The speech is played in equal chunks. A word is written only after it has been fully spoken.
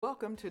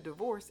Welcome to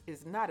Divorce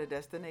is Not a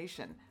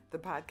Destination, the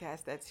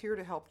podcast that's here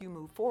to help you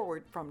move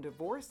forward from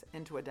divorce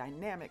into a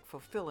dynamic,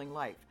 fulfilling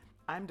life.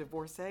 I'm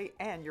divorcee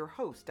and your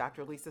host,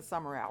 Dr. Lisa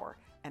Summerhour,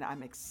 and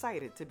I'm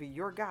excited to be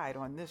your guide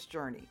on this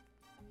journey.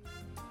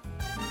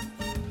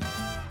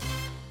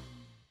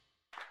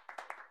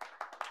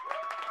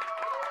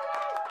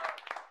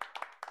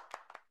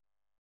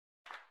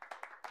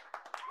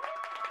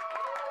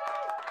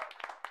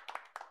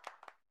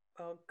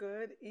 Well,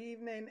 good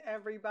evening,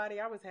 everybody.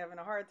 I was having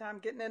a hard time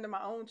getting into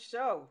my own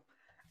show.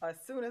 As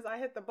soon as I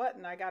hit the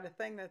button, I got a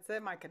thing that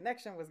said my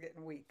connection was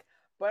getting weak.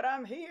 But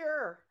I'm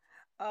here,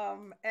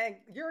 and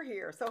you're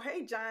here. So,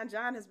 hey, John.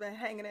 John has been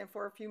hanging in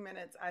for a few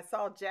minutes. I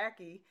saw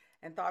Jackie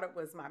and thought it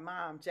was my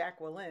mom,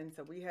 Jacqueline.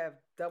 So we have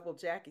double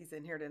Jackies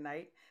in here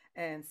tonight.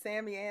 And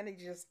Sammy Annie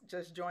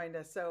just joined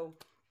us. So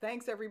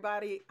thanks,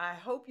 everybody. I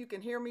hope you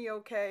can hear me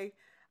okay.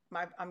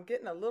 I'm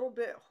getting a little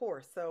bit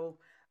hoarse, so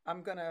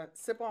I'm going to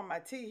sip on my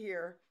tea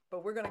here,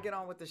 but we're going to get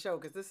on with the show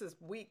because this is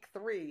week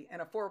 3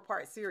 in a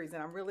 4-part series,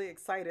 and I'm really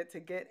excited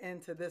to get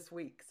into this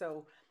week.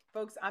 So,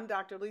 folks, I'm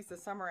Dr. Lisa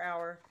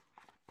Summerhour,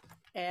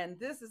 and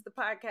this is the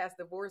podcast,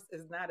 Divorce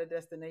is Not a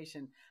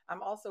Destination.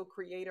 I'm also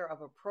creator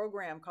of a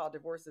program called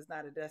Divorce is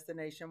Not a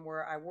Destination,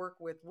 where I work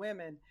with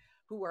women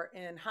who are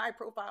in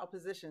high-profile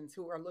positions,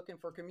 who are looking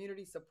for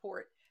community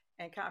support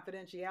and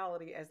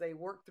confidentiality as they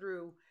work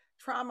through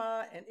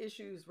trauma and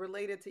issues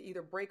related to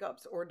either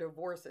breakups or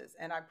divorces.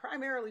 And I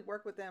primarily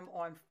work with them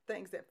on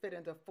things that fit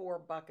into 4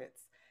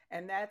 buckets.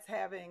 And that's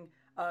having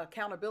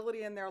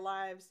accountability in their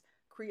lives,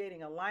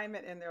 creating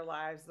alignment in their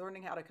lives,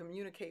 learning how to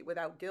communicate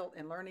without guilt,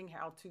 and learning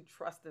how to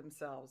trust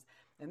themselves.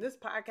 And this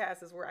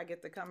podcast is where I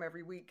get to come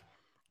every week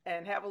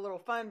and have a little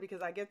fun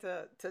because I get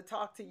to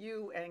talk to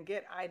you and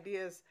get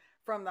ideas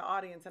from the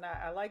audience. And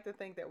I like to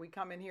think that we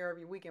come in here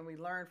every week and we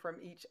learn from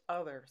each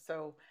other.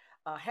 So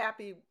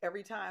happy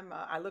every time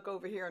I look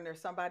over here and there's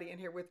somebody in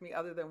here with me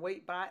other than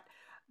WaitBot.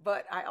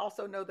 But I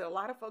also know that a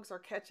lot of folks are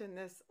catching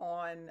this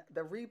on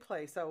the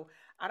replay. So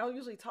I don't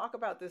usually talk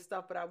about this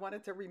stuff, but I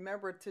wanted to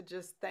remember to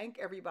just thank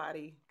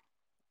everybody.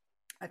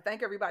 I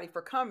thank everybody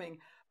for coming,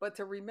 but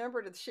to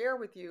remember to share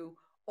with you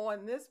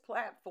on this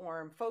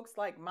platform, folks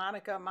like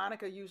Monica.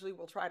 Monica usually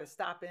will try to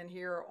stop in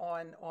here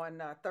on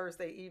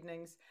Thursday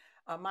evenings.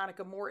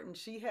 Monica Morton,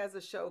 she has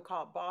a show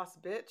called Boss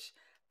Bitch,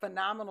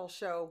 phenomenal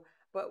show.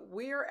 But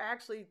we're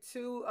actually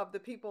 2 of the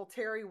people.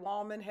 Terry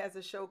Wallman has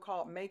a show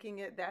called Making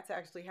It. That's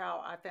actually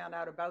how I found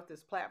out about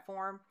this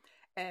platform.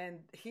 And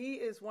he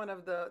is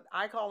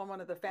I call him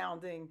one of the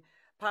founding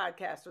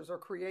podcasters or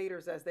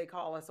creators, as they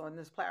call us on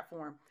this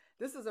platform.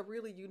 This is a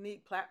really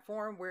unique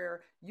platform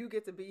where you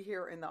get to be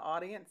here in the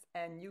audience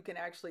and you can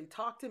actually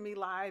talk to me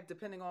live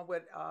depending on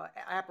what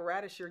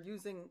apparatus you're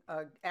using,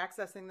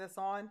 accessing this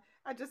on.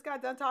 I just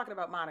got done talking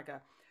about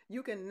Monica.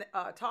 You can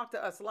talk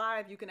to us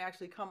live. You can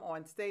actually come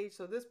on stage.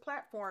 So this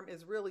platform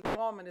is really,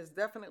 Wallman is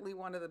definitely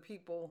one of the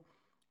people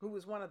who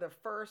was one of the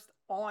first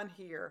on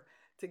here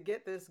to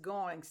get this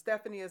going.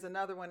 Stephanie is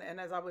another one. And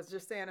as I was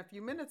just saying a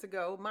few minutes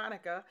ago,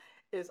 Monica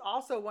is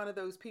also one of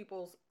those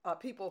people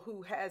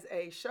who has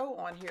a show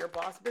on here,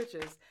 Boss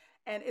Bitches.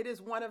 And it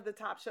is one of the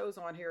top shows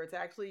on here. It's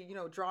actually,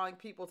 drawing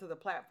people to the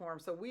platform.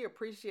 So we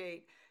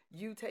appreciate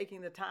you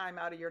taking the time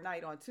out of your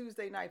night on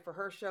Tuesday night for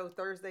her show,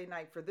 Thursday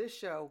night for this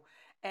show,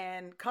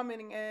 and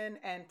coming in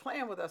and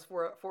playing with us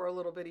for a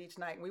little bit each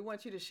night. And we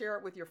want you to share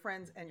it with your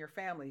friends and your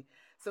family.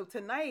 So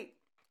tonight,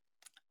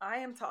 I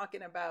am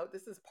talking about,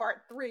 this is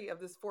part 3 of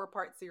this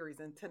 4-part series.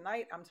 And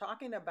tonight I'm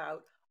talking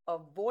about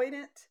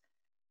avoidant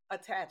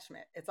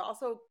attachment. It's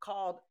also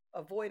called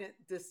avoidant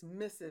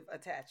dismissive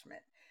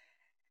attachment.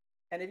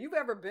 And if you've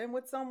ever been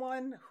with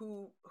someone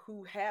who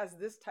has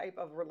this type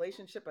of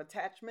relationship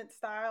attachment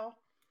style,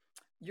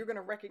 you're going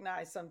to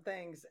recognize some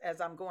things as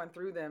I'm going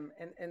through them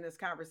in this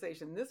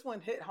conversation. This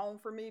one hit home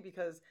for me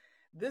because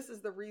this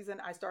is the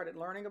reason I started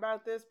learning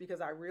about this,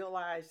 because I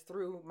realized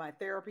through my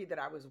therapy that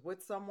I was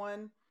with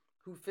someone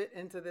who fit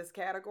into this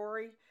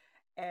category.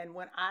 And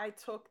when I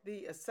took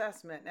the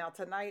assessment, now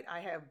tonight I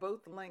have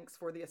both links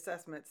for the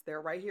assessments.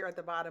 They're right here at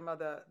the bottom of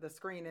the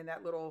screen in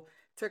that little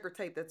ticker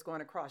tape that's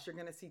going across. You're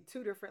going to see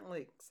 2 different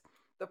links.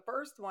 The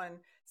first one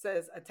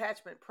says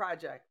Attachment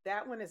Project.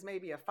 That one is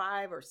maybe a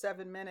 5 or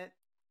 7 minute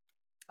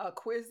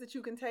quiz that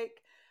you can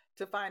take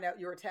to find out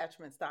your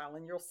attachment style.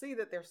 And you'll see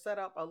that they're set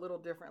up a little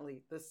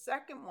differently. The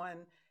second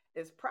one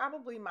is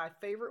probably my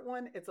favorite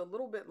one. It's a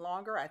little bit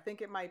longer. I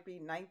think it might be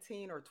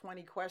 19 or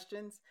 20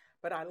 questions,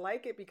 but I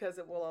like it because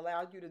it will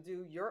allow you to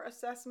do your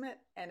assessment,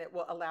 and it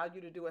will allow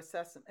you to do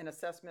an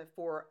assessment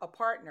for a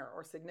partner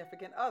or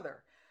significant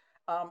other.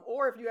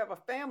 Or if you have a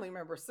family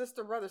member,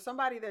 sister, brother,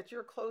 somebody that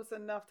you're close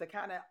enough to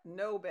kind of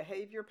know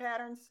behavior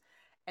patterns,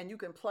 and you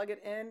can plug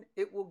it in,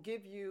 it will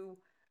give you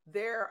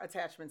their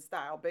attachment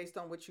style based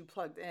on what you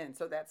plugged in.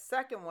 So that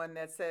second one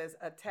that says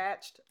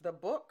Attached the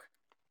Book,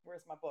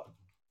 where's my book?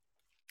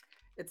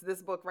 It's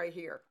this book right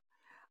here,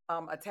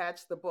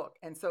 Attach the Book.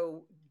 And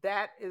so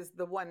that is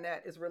the one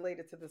that is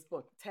related to this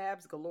book,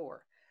 tabs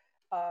galore.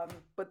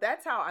 But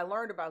that's how I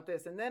learned about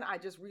this. And then I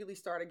just really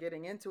started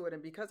getting into it.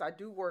 And because I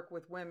do work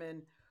with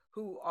women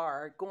who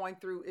are going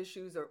through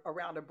issues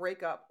around a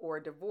breakup or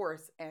a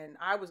divorce. And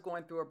I was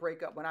going through a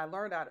breakup when I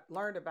learned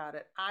about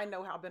it. I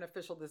know how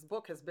beneficial this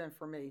book has been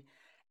for me.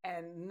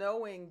 And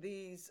knowing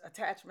these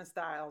attachment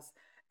styles,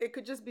 it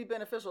could just be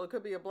beneficial. It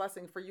could be a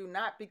blessing for you,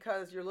 not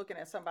because you're looking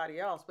at somebody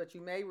else, but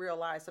you may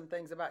realize some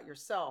things about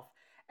yourself.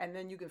 And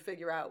then you can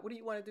figure out, what do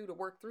you want to do to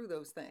work through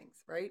those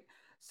things, right?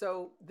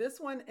 So this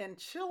one in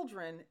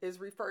children is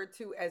referred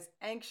to as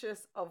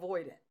anxious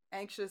avoidant,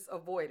 anxious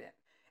avoidant.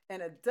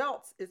 In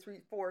adults, it's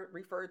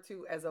referred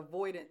to as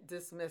avoidant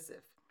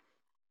dismissive.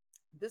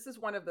 This is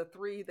one of the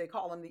three, they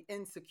call them the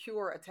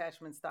insecure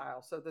attachment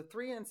style. So the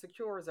three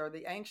insecures are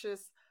the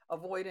anxious,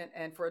 avoidant,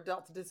 and for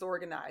adults,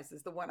 disorganized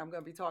is the one I'm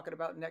going to be talking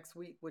about next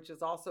week, which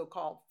is also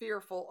called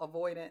fearful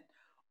avoidant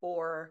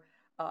or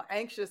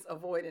anxious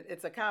avoidant.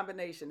 It's a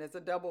combination, it's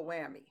a double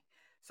whammy.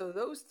 So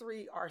those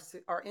three are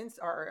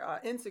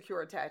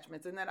insecure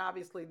attachments. And then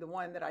obviously the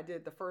one that I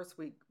did the first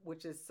week,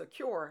 which is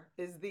secure,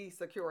 is the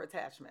secure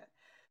attachment.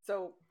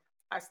 So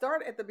I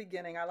start at the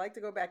beginning. I like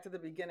to go back to the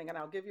beginning, and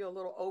I'll give you a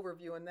little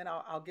overview, and then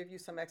I'll give you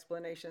some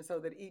explanation so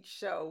that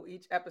each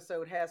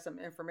episode has some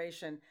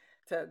information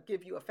to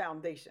give you a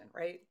foundation,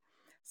 right?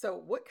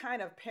 So what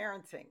kind of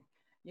parenting?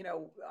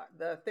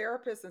 The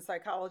therapists and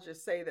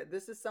psychologists say that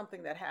this is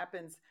something that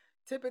happens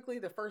typically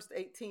the first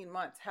 18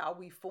 months, how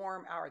we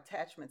form our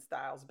attachment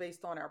styles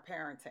based on our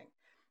parenting.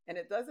 And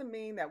it doesn't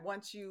mean that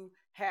once you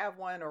have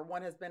one or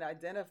one has been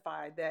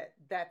identified that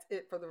that's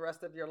it for the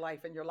rest of your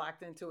life and you're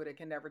locked into it, it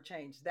can never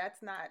change.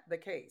 That's not the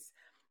case.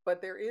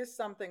 But there is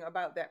something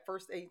about that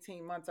first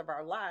 18 months of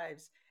our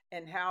lives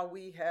and how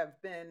we have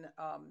been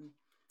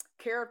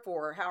cared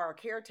for, how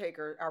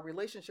our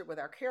relationship with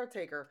our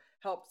caretaker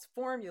helps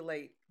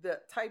formulate the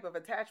type of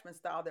attachment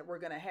style that we're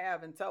going to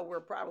have until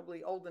we're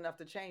probably old enough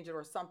to change it,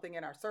 or something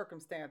in our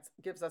circumstance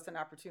gives us an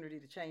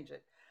opportunity to change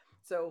it.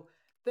 So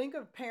think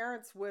of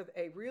parents with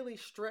a really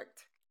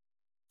strict,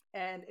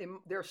 and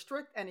they're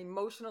strict and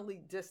emotionally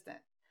distant.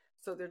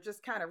 So they're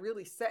just kind of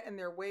really set in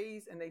their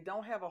ways, and they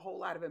don't have a whole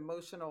lot of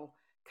emotional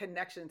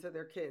connection to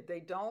their kid.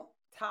 They don't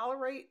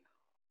tolerate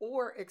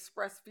or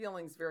express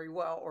feelings very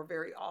well or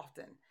very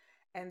often.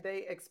 And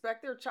they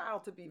expect their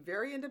child to be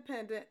very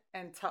independent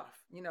and tough,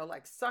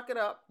 like suck it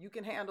up, you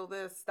can handle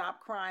this,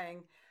 stop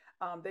crying.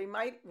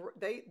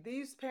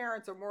 These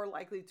parents are more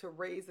likely to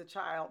raise a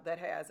child that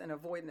has an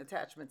avoidant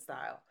attachment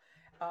style.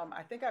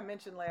 I think I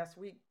mentioned last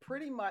week,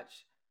 pretty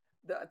much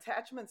the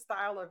attachment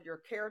style of your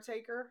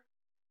caretaker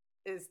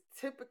is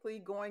typically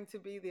going to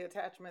be the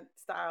attachment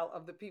style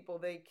of the people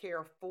they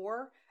care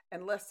for,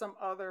 unless some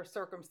other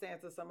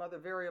circumstances, some other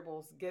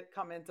variables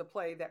come into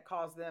play that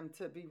cause them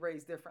to be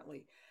raised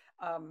differently.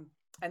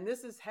 And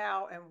this is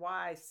how and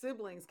why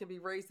siblings can be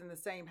raised in the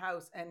same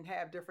house and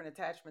have different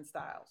attachment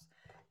styles.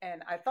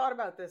 And I thought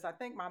about this. I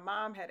think my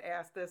mom had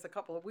asked this a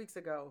couple of weeks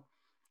ago.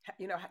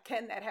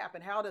 Can that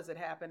happen? How does it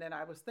happen? And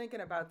I was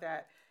thinking about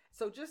that.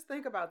 So just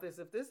think about this.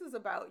 If this is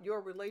about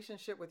your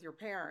relationship with your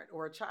parent,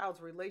 or a child's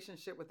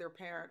relationship with their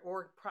parent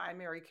or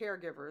primary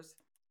caregivers,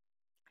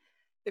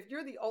 if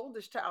you're the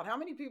oldest child, how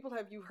many people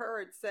have you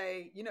heard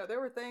say, there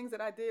were things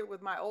that I did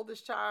with my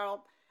oldest child,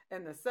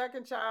 and the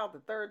second child,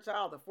 the third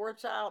child, the fourth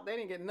child, they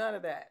didn't get none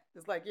of that.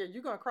 It's like, yeah,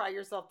 you're going to cry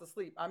yourself to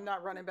sleep. I'm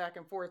not running back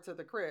and forth to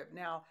the crib.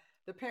 Now,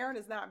 the parent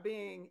is not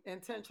being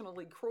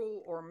intentionally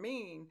cruel or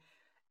mean.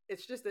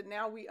 It's just that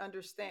now we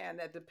understand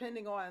that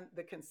depending on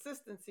the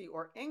consistency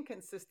or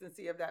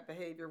inconsistency of that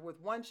behavior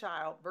with one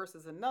child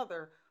versus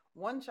another,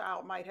 one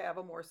child might have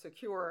a more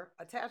secure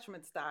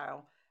attachment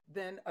style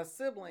than a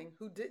sibling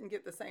who didn't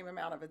get the same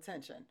amount of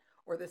attention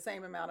or the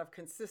same amount of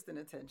consistent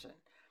attention.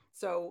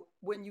 So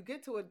when you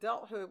get to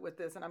adulthood with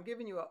this, and I'm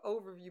giving you an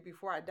overview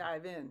before I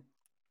dive in,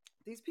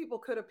 these people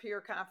could appear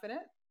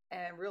confident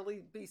and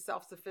really be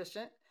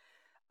self-sufficient,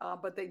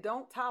 but they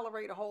don't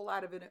tolerate a whole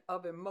lot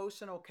of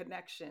emotional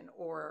connection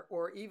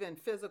or even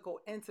physical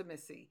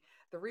intimacy.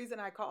 The reason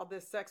I call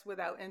this sex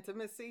without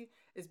intimacy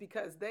is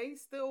because they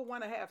still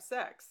want to have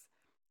sex.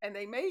 And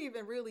they may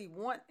even really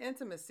want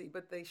intimacy,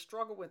 but they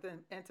struggle with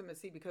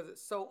intimacy because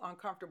it's so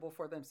uncomfortable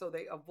for them. So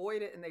they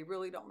avoid it, and they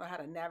really don't know how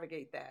to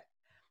navigate that.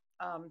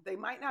 They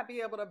might not be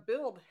able to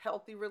build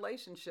healthy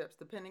relationships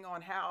depending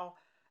on how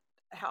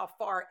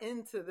far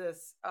into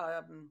this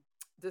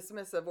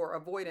dismissive or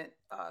avoidant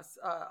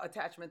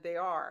attachment they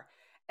are.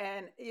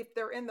 And if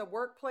they're in the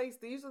workplace,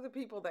 these are the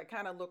people that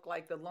kind of look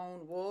like the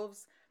lone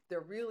wolves.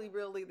 They're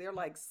they're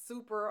like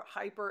super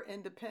hyper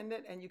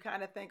independent. And you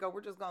kind of think, oh,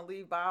 we're just going to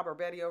leave Bob or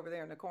Betty over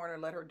there in the corner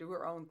and let her do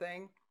her own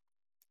thing.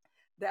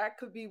 That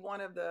could be one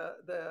of the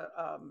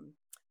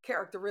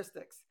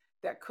characteristics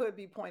that could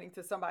be pointing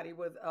to somebody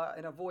with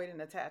an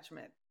avoidant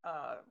attachment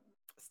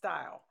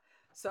style.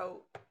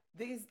 So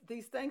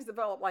these things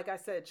develop, like I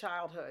said,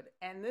 childhood.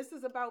 And this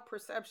is about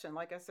perception.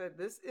 Like I said,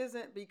 this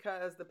isn't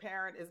because the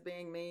parent is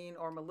being mean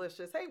or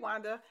malicious. Hey,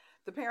 Wanda,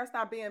 the parent's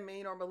not being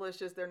mean or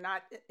malicious. They're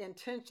not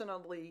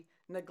intentionally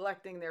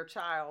neglecting their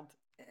child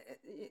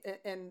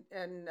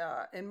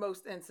in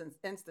most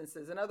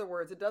instances. In other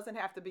words, it doesn't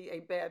have to be a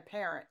bad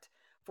parent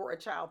for a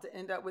child to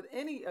end up with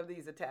any of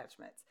these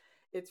attachments.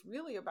 It's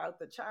really about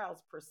the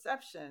child's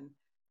perception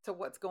to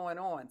what's going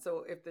on.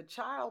 So if the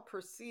child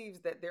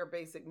perceives that their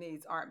basic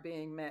needs aren't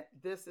being met,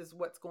 this is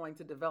what's going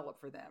to develop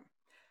for them.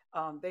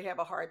 They have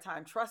a hard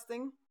time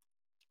trusting.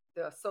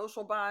 The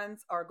social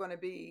bonds are going to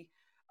be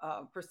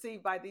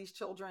perceived by these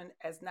children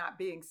as not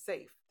being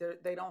safe.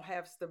 They don't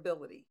have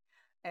stability.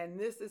 And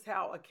this is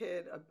how a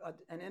kid,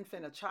 an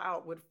infant, a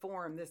child would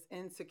form this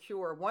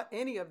insecure,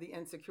 any of the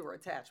insecure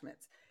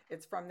attachments.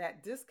 It's from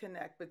that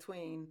disconnect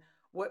between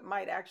what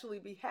might actually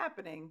be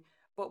happening,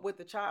 but what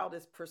the child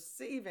is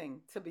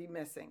perceiving to be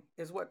missing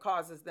is what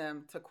causes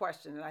them to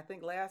question. And I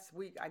think last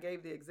week I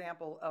gave the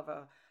example of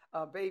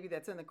a baby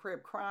that's in the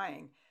crib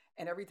crying,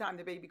 and every time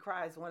the baby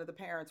cries, one of the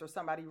parents or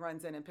somebody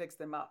runs in and picks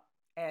them up.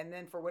 And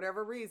then for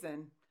whatever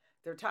reason,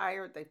 they're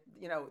tired.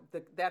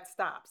 That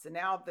stops. And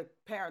now the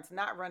parent's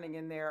not running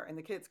in there and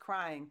the kid's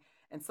crying,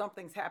 and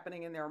something's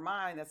happening in their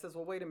mind that says,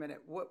 well, wait a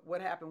minute,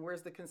 what happened?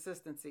 Where's the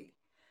consistency?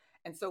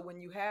 And so when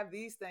you have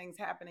these things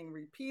happening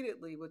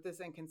repeatedly with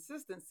this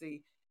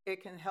inconsistency,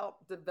 it can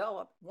help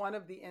develop one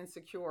of the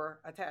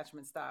insecure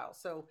attachment styles.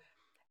 So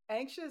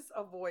anxious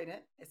avoidant,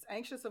 it's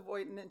anxious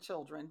avoidant in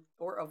children,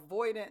 or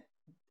avoidant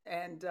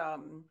and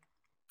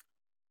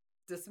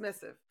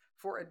dismissive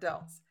for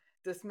adults.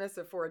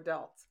 Dismissive for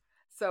adults.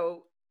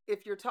 So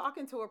if you're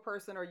talking to a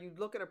person or you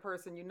look at a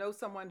person, you know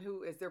someone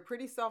who is, they're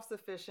pretty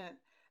self-sufficient.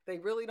 They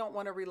really don't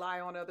want to rely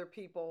on other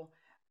people.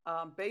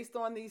 Based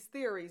on these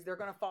theories, they're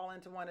going to fall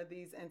into one of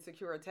these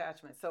insecure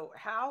attachments. So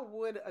how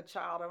would a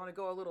child, I want to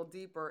go a little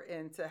deeper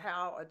into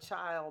how a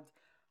child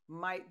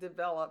might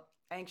develop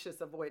anxious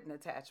avoidant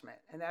attachment.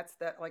 And that's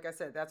that, like I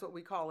said, that's what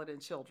we call it in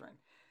children.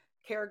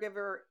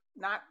 Caregiver,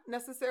 not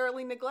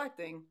necessarily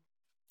neglecting,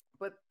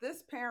 but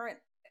this parent,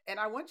 and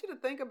I want you to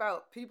think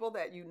about people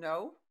that you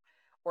know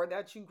or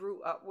that you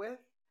grew up with,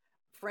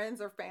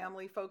 friends or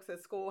family, folks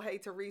at school. Hey,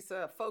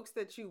 Teresa, folks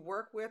that you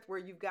work with where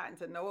you've gotten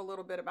to know a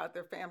little bit about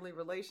their family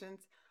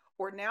relations.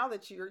 Or now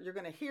that you're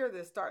going to hear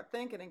this, start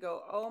thinking and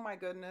go, oh my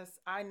goodness,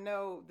 I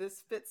know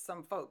this fits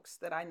some folks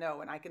that I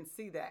know and I can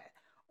see that.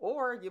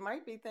 Or you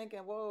might be thinking,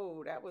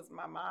 whoa, that was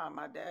my mom,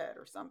 my dad,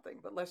 or something.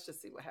 But let's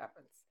just see what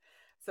happens.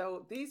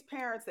 So these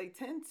parents, they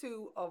tend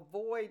to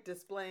avoid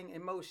displaying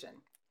emotion.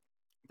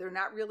 They're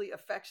not really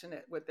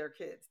affectionate with their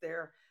kids.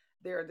 They're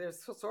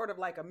sort of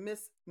like a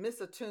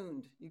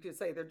misattuned. You could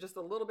say they're just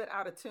a little bit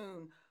out of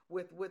tune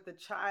with what the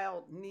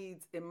child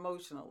needs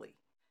emotionally.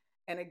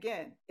 And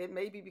again, it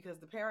may be because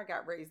the parent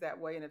got raised that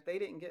way, and if they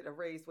didn't get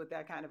raised with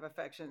that kind of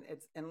affection,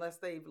 it's unless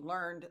they've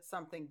learned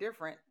something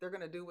different, they're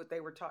going to do what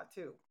they were taught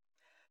to.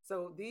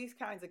 So these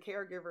kinds of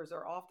caregivers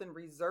are often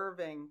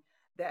reserving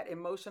that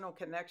emotional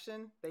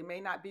connection. They may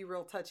not be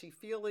real touchy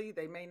feely.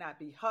 They may not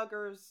be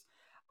huggers.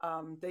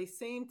 They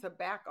seem to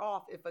back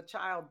off if a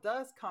child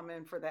does come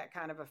in for that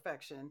kind of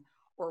affection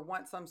or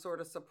want some sort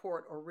of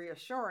support or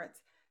reassurance.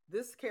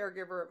 This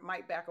caregiver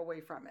might back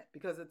away from it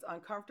because it's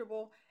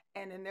uncomfortable.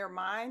 And in their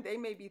mind, they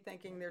may be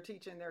thinking they're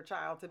teaching their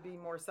child to be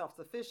more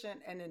self-sufficient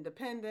and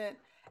independent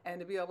and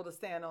to be able to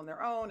stand on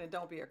their own and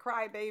don't be a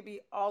crybaby,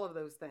 all of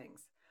those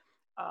things.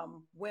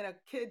 When a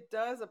kid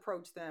does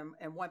approach them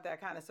and want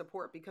that kind of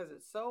support because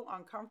it's so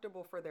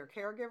uncomfortable for their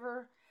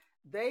caregiver,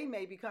 they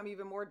may become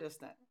even more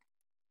distant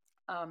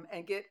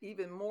and get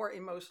even more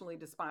emotionally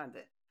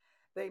despondent.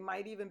 They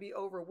might even be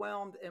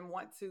overwhelmed and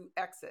want to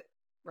exit,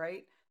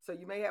 right? So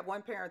you may have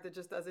one parent that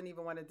just doesn't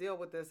even want to deal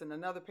with this, and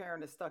another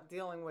parent is stuck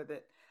dealing with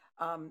it.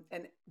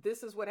 And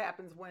this is what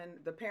happens when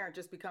the parent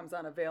just becomes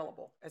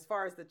unavailable. As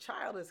far as the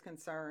child is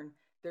concerned,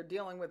 they're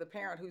dealing with a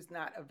parent who's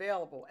not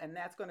available, and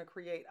that's going to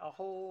create a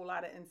whole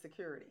lot of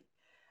insecurity.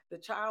 The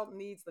child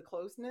needs the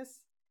closeness,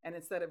 and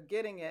instead of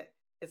getting it,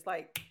 it's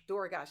like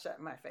door got shut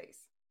in my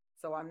face.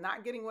 So I'm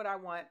not getting what I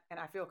want, and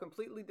I feel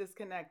completely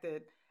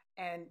disconnected.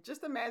 And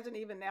just imagine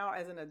even now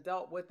as an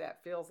adult what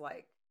that feels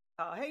like.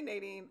 Hey,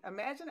 Nadine,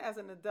 imagine as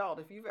an adult,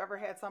 if you've ever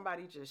had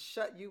somebody just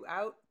shut you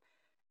out,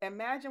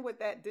 imagine what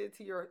that did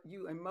to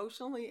you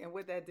emotionally and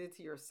what that did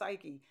to your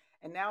psyche.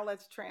 And now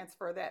let's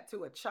transfer that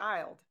to a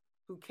child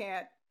who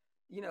can't,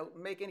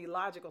 make any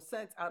logical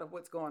sense out of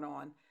what's going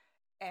on.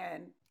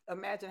 And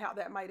imagine how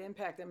that might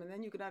impact them. And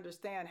then you can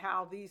understand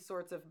how these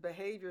sorts of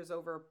behaviors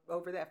over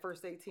that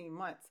first 18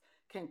 months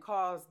can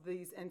cause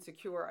these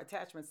insecure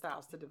attachment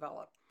styles to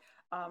develop.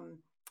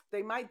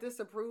 They might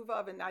disapprove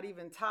of and not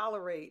even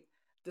tolerate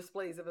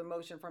displays of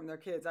emotion from their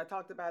kids. I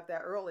talked about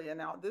that earlier.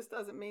 Now, this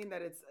doesn't mean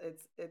that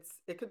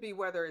it could be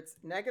whether it's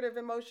negative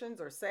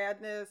emotions or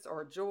sadness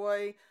or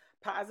joy,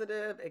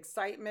 positive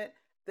excitement.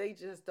 They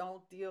just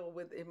don't deal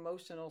with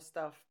emotional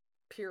stuff,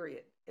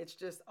 period. It's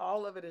just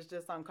all of it is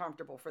just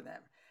uncomfortable for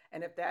them.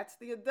 And if that's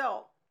the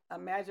adult,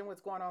 imagine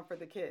what's going on for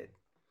the kid.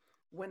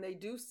 When they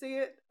do see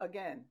it,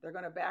 again, they're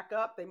going to back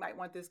up. They might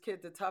want this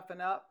kid to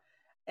toughen up.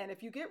 And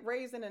if you get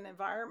raised in an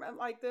environment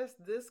like this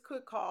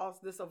could cause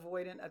this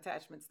avoidant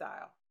attachment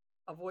style,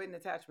 avoidant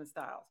attachment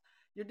styles.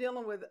 You're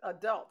dealing with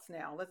adults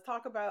now. Let's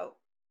talk about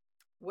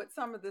what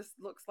some of this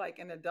looks like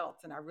in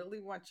adults. And I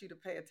really want you to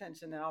pay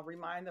attention. And I'll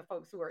remind the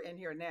folks who are in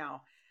here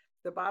now,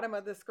 the bottom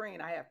of the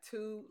screen, I have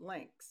two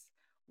links.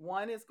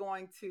 One is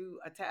going to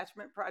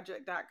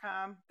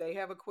attachmentproject.com. They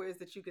have a quiz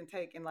that you can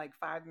take in like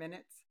 5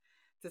 minutes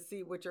to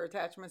see what your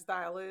attachment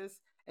style is.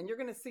 And you're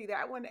going to see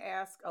that one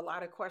ask a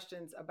lot of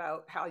questions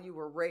about how you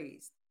were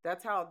raised.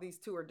 That's how these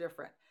two are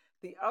different.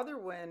 The other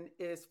one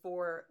is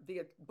for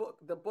the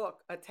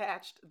book,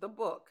 attached the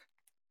book,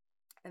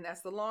 and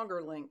that's the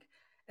longer link.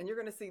 And you're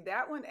going to see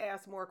that one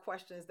ask more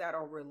questions that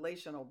are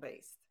relational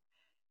based,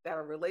 that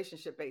are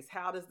relationship based.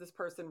 How does this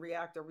person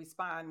react or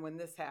respond when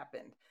this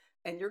happened?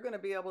 And you're going to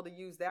be able to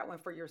use that one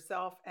for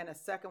yourself, and a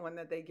second one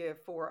that they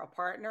give for a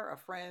partner, a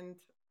friend,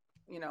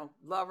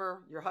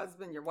 lover, your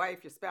husband, your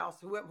wife, your spouse,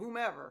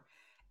 whomever.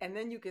 And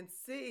then you can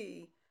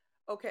see,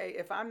 okay,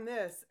 if I'm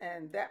this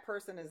and that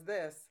person is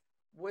this,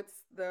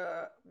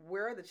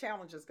 where are the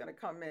challenges going to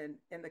come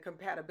in the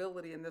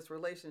compatibility in this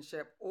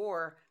relationship?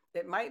 Or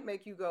it might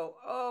make you go,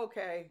 oh,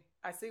 okay,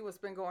 I see what's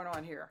been going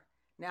on here.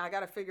 Now I got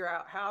to figure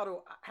out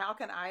how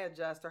can I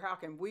adjust, or how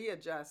can we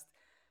adjust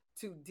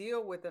to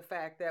deal with the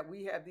fact that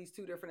we have these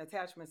two different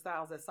attachment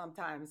styles that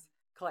sometimes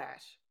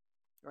clash,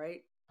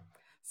 right?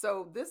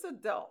 So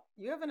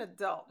you have an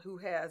adult who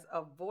has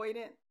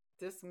avoidant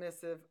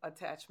dismissive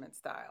attachment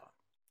style.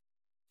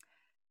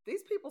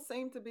 These people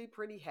seem to be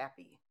pretty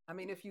happy. I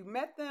mean, if you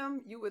met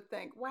them, you would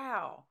think,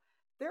 wow,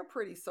 they're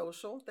pretty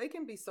social. They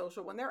can be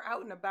social. When they're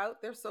out and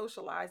about, they're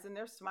socializing,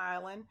 they're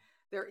smiling,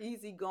 they're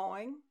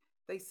easygoing.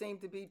 They seem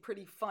to be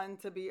pretty fun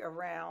to be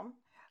around.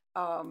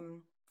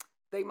 Um,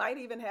 they might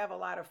even have a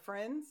lot of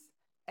friends,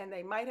 and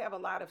they might have a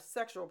lot of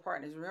sexual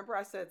partners. Remember,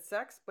 I said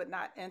sex, but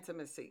not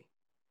intimacy.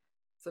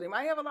 So they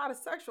might have a lot of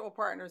sexual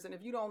partners. And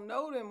if you don't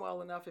know them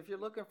well enough, if you're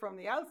looking from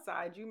the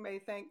outside, you may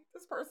think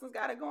this person's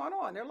got it going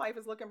on. Their life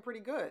is looking pretty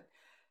good.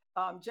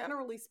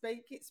 Generally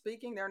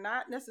speaking, they're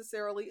not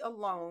necessarily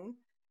alone,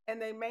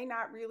 and they may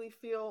not really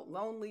feel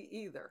lonely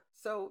either.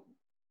 So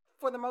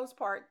for the most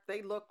part,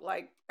 they look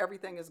like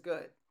everything is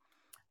good.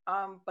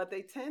 But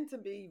they tend to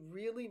be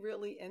really,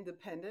 really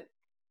independent.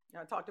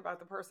 I talked about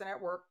the person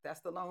at work.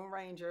 That's the Lone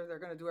Ranger. They're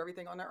going to do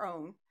everything on their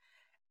own.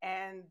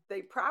 And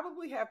they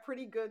probably have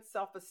pretty good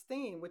self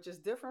esteem, which is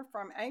different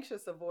from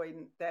anxious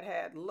avoidant that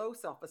had low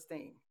self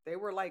esteem. They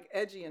were like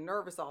edgy and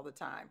nervous all the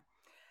time.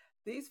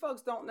 These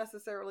folks don't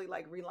necessarily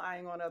like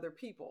relying on other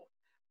people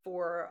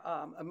for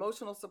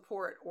emotional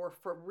support or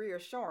for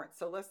reassurance.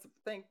 So let's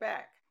think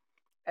back.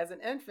 As an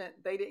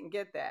infant, they didn't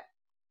get that.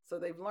 So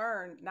they've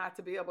learned not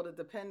to be able to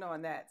depend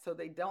on that. So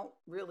they don't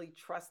really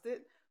trust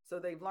it. So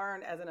they've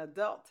learned as an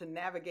adult to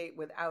navigate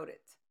without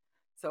it.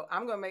 So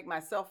I'm going to make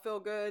myself feel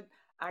good.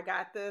 I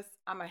got this.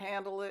 I'm going to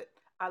handle it.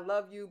 I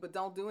love you, but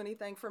don't do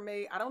anything for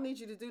me. I don't need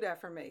you to do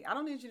that for me. I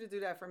don't need you to do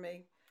that for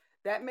me.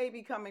 That may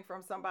be coming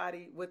from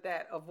somebody with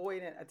that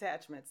avoidant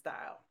attachment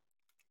style.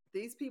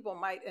 These people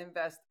might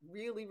invest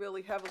really,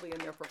 really heavily in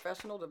their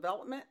professional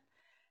development,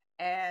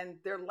 and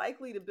they're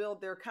likely to build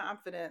their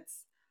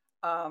confidence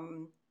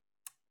um,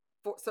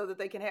 so that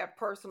they can have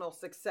personal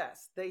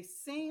success. They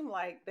seem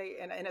like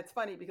and it's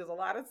funny because a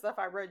lot of stuff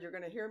I read, you're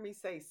going to hear me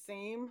say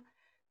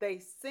they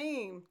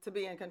seem to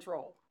be in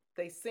control.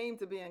 They seem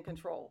to be in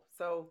control.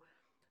 So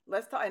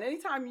let's talk. And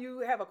anytime you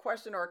have a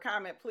question or a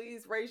comment,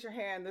 please raise your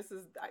hand.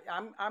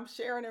 I'm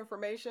sharing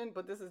information,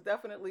 but this is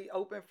definitely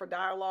open for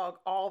dialogue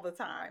all the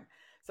time.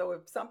 So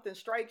if something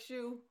strikes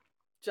you,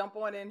 jump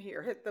on in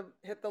here.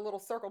 Hit the little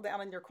circle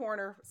down in your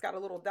corner. It's got a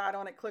little dot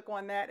on it. Click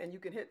on that, and you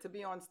can hit to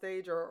be on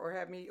stage, or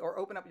have me, or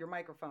open up your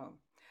microphone.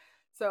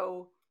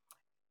 So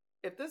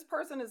if this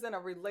person is in a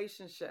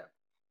relationship,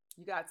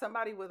 you got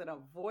somebody with an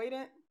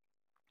avoidant,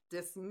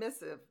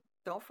 dismissive.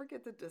 Don't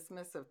forget the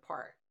dismissive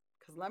part,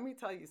 because let me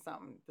tell you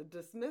something. The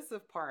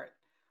dismissive part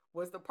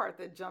was the part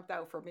that jumped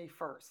out for me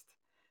first.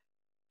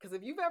 Because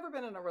if you've ever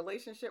been in a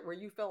relationship where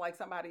you feel like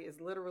somebody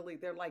is literally,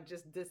 they're like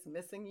just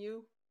dismissing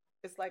you,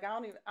 it's like I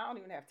don't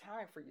even have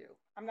time for you.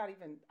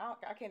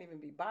 I can't even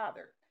be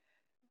bothered.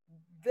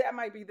 That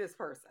might be this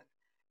person.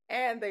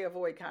 And they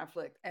avoid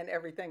conflict and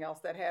everything else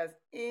that has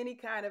any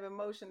kind of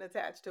emotion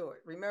attached to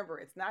it. Remember,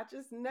 it's not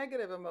just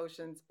negative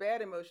emotions,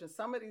 bad emotions.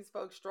 Some of these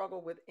folks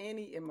struggle with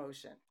any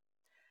emotion.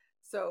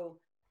 So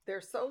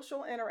their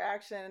social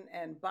interaction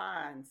and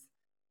bonds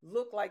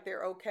look like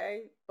they're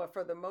okay, but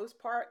for the most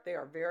part, they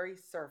are very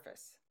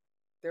surface.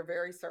 They're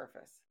very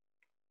surface.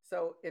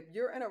 So if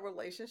you're in a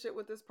relationship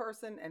with this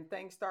person and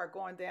things start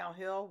going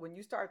downhill, when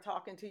you start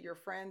talking to your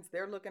friends,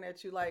 they're looking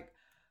at you like,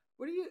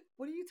 what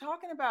are you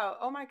talking about?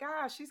 Oh my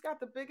gosh, he's got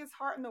the biggest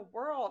heart in the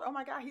world. Oh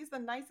my God, he's the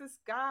nicest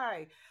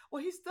guy.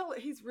 Well,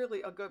 he's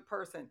really a good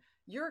person.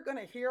 You're going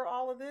to hear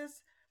all of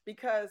this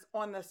because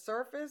on the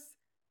surface,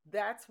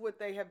 that's what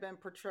they have been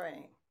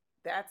portraying.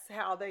 That's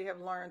how they have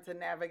learned to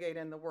navigate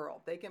in the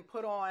world. They can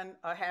put on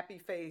a happy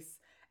face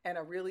and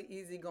a really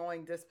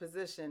easygoing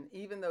disposition,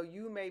 even though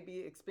you may be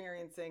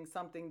experiencing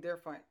something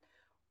different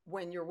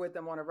when you're with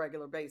them on a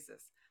regular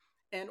basis.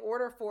 In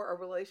order for a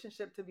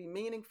relationship to be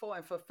meaningful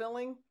and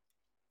fulfilling,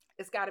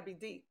 it's got to be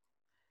deep.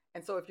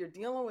 And so if you're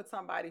dealing with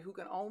somebody who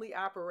can only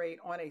operate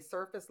on a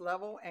surface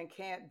level and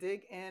can't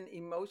dig in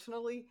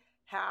emotionally,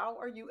 how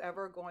are you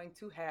ever going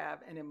to have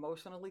an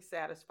emotionally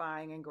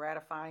satisfying and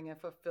gratifying and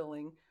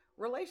fulfilling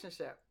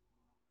relationship?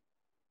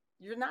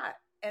 You're not.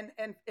 And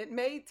it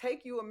may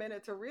take you a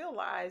minute to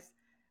realize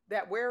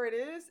that where it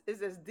is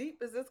as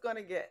deep as it's going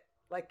to get.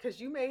 Like, because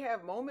you may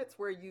have moments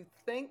where you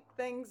think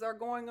things are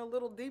going a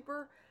little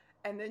deeper,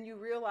 and then you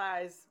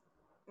realize,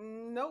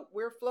 nope,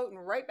 we're floating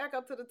right back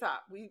up to the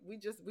top. We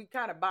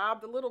kind of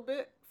bobbed a little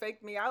bit,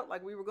 faked me out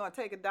like we were going to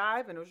take a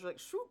dive, and it was like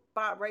shoot,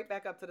 bob right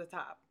back up to the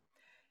top.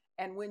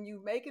 And when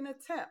you make an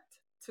attempt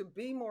to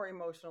be more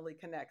emotionally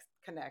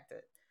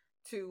connected,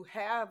 to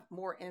have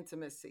more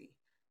intimacy,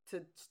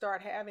 to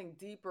start having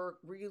deeper,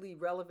 really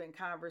relevant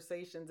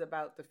conversations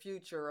about the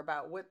future,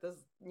 about what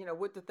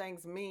the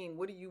things mean,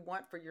 what do you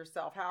want for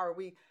yourself, how are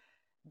we,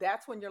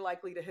 that's when you're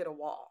likely to hit a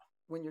wall.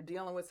 When you're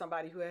dealing with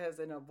somebody who has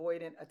an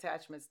avoidant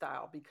attachment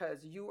style,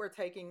 because you are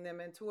taking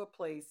them into a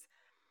place,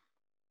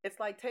 it's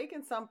like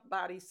taking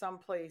somebody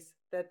someplace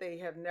that they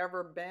have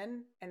never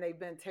been and they've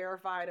been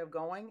terrified of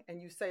going, and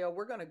you say, oh,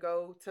 we're going to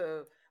go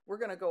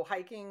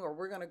hiking, or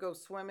we're going to go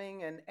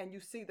swimming, and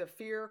you see the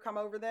fear come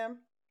over them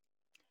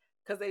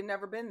because they've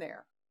never been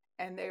there,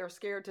 and they are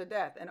scared to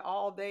death, and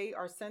all they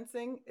are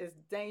sensing is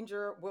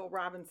danger, Will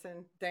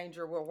Robinson,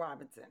 danger, Will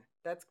Robinson.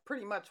 That's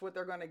pretty much what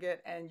they're going to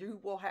get, and you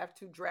will have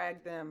to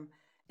drag them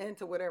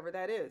into whatever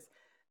that is.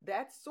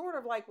 That's sort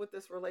of like what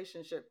this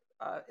relationship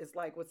is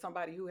like with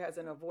somebody who has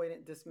an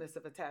avoidant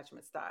dismissive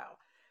attachment style.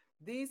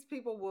 These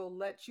people will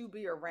let you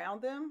be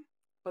around them,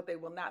 but they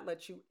will not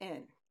let you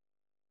in.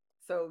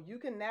 So you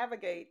can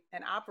navigate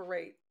and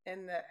operate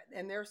in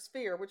their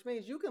sphere, which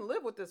means you can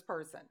live with this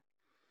person.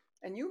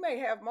 And you may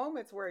have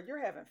moments where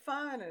you're having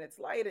fun and it's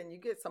light and you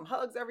get some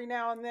hugs every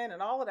now and then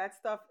and all of that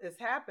stuff is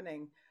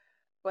happening.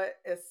 But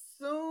as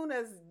soon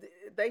as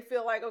they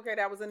feel like, okay,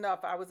 that was enough.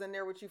 I was in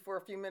there with you for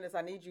a few minutes.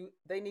 I need you.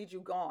 They need you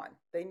gone.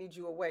 They need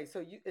you away.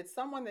 So it's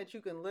someone that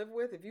you can live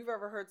with. If you've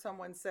ever heard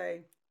someone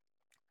say,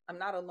 I'm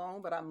not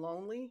alone, but I'm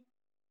lonely.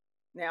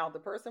 Now, the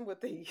person with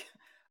the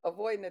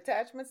avoidant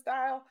attachment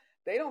style,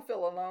 they don't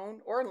feel alone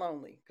or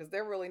lonely because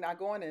they're really not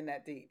going in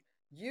that deep.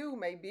 You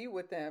may be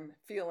with them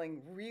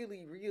feeling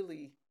really,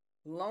 really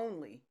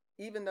lonely,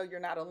 even though you're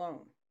not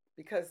alone,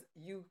 because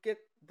you get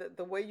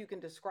the way you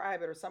can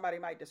describe it, or somebody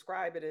might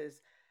describe it,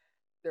 is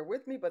they're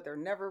with me, but they're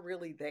never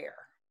really there,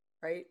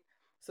 right?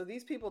 So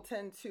these people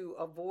tend to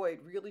avoid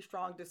really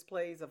strong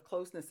displays of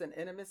closeness and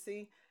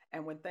intimacy.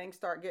 And when things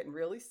start getting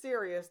really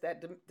serious,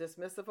 that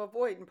dismissive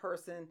avoidant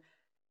person,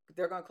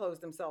 they're going to close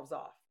themselves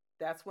off.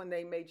 That's when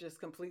they may just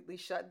completely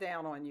shut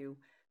down on you.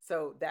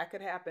 So that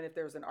could happen if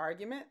there's an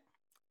argument.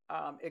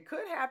 It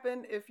could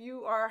happen if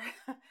you are,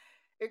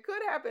 it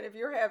could happen if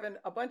you're having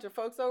a bunch of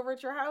folks over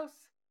at your house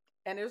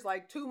and there's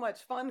like too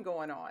much fun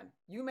going on.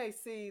 You may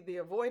see the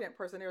avoidant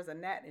person, there's a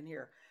gnat in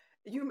here.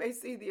 You may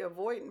see the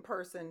avoidant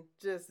person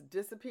just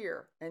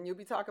disappear, and you'll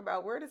be talking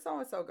about, where did so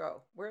and so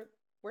go?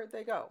 Where'd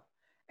they go?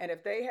 And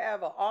if they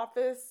have an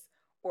office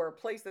or a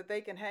place that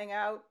they can hang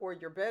out, or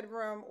your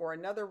bedroom or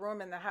another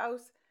room in the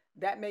house,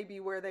 that may be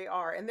where they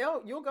are. And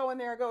you'll go in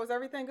there and go, is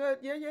everything good?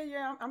 Yeah, yeah,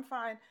 yeah, I'm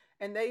fine.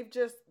 And they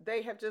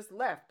have just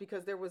left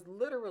because there was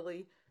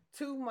literally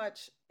too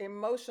much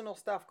emotional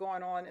stuff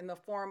going on in the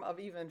form of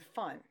even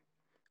fun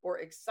or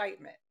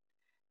excitement.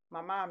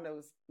 My mom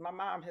knows. My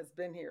mom has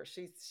been here.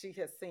 She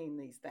has seen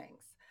these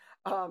things.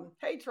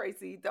 Hey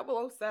Tracy,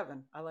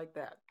 007. I like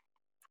that.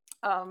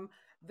 Um,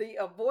 the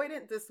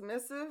avoidant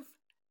dismissive,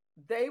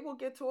 they will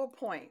get to a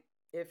point,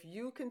 if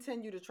you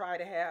continue to try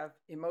to have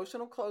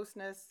emotional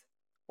closeness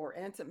or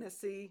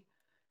intimacy,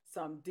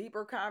 some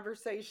deeper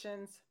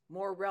conversations,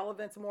 more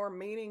relevance, more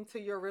meaning to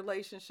your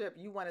relationship.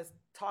 You want to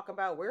talk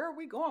about, where are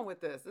we going with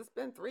this? It's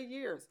been 3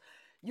 years.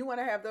 You want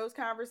to have those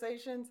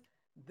conversations.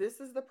 This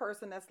is the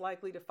person that's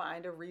likely to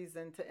find a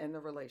reason to end the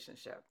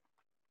relationship.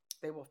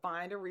 They will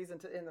find a reason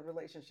to end the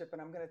relationship.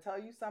 And I'm going to tell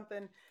you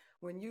something.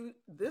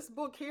 This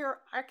book here,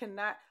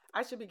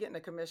 I should be getting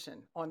a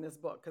commission on this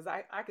book, because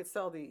I could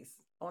sell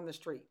these on the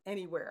street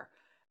anywhere.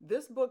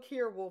 This book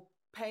here will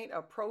paint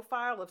a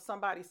profile of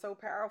somebody so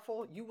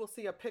powerful, you will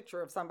see a picture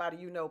of somebody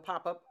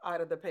pop up out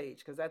of the page,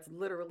 because that's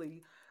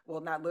literally, well,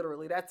 not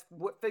literally, that's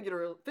what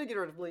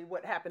figuratively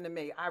what happened to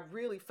me. I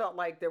really felt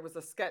like there was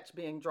a sketch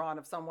being drawn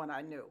of someone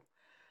I knew.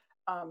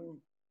 Um,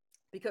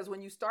 because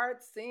when you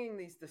start seeing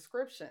these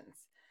descriptions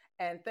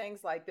and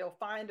things like, they'll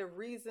find a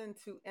reason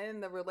to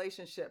end the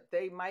relationship.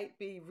 They might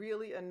be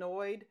really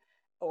annoyed,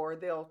 or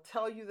they'll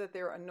tell you that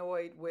they're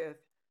annoyed with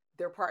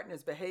their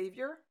partner's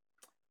behavior,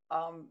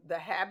 the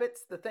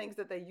habits, the things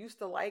that they used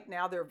to like,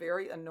 now they're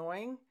very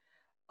annoying,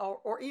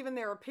 or even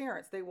their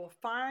appearance. They will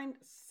find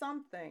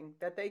something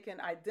that they can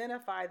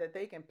identify, that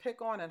they can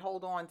pick on and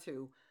hold on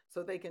to,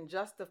 so they can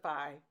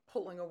justify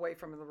pulling away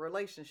from the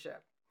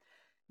relationship.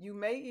 You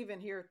may even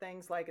hear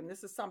things like, and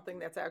this is something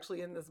that's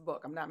actually in this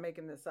book, I'm not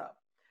making this up.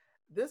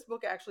 This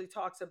book actually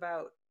talks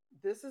about,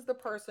 this is the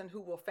person who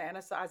will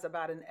fantasize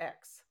about an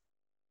ex.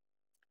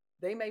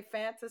 They may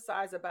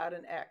fantasize about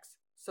an ex.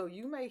 So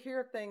you may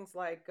hear things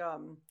like,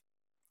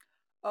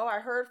 oh, I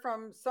heard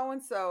from so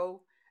and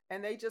so,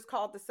 and they just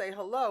called to say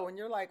hello, and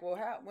you're like, well,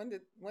 when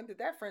did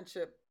that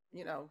friendship,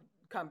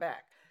 come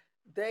back?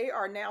 They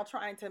are now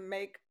trying to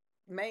make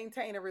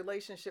maintain a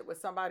relationship with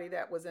somebody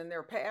that was in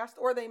their past,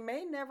 or they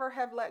may never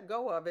have let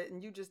go of it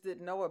and you just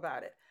didn't know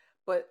about it.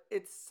 But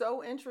it's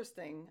so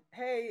interesting.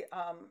 Hey,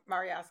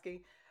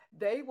 Mariaski,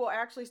 they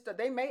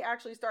may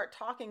actually start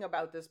talking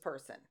about this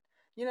person.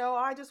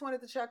 I just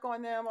wanted to check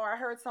on them, or I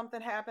heard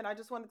something happen. I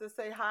just wanted to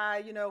say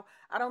hi.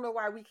 I don't know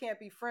why we can't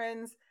be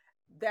friends.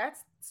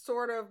 That's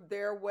sort of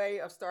their way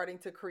of starting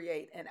to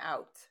create an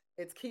out.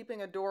 It's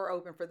keeping a door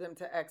open for them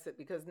to exit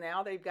because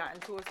now they've gotten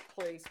to a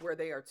place where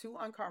they are too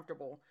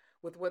uncomfortable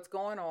with what's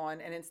going on.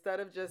 And instead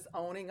of just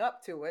owning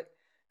up to it,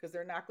 because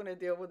they're not going to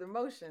deal with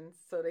emotions,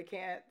 so they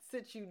can't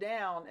sit you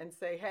down and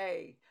say,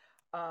 hey,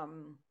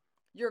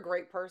 you're a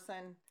great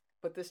person,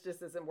 but this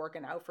just isn't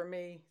working out for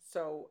me.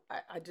 So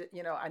I just,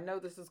 I know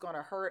this is going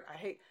to hurt. I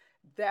hate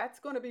that's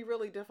going to be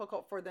really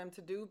difficult for them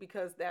to do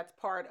because that's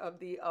part of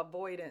the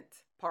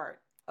avoidant part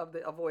of the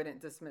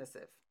avoidant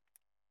dismissive.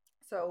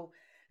 So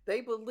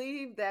they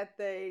believe that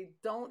they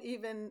don't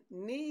even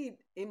need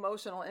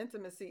emotional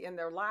intimacy in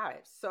their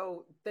lives.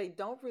 So they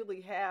don't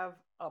really have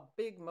a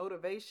big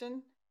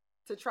motivation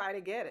to try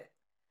to get it.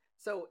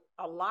 So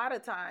a lot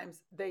of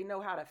times they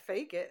know how to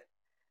fake it.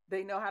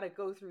 They know how to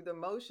go through the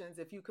motions.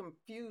 If you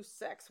confuse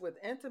sex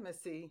with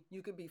intimacy,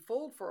 you could be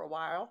fooled for a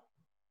while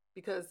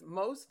because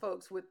most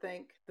folks would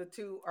think the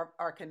two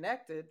are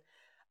connected.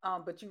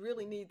 But you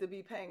really need to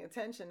be paying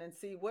attention and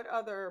see what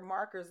other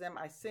markers am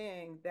I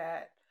seeing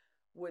that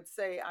would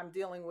say I'm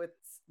dealing with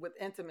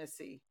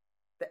intimacy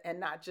and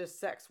not just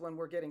sex when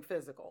we're getting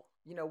physical.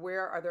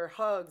 Where are there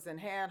hugs and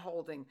hand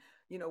holding?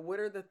 What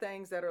are the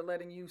things that are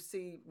letting you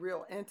see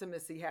real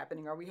intimacy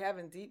happening? Are we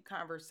having deep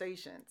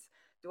conversations?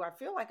 Do I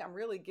feel like I'm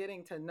really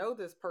getting to know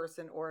this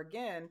person? Or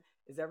again,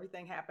 is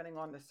everything happening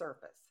on the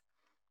surface?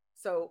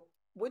 So,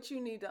 what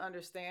you need to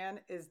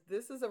understand is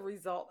this is a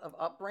result of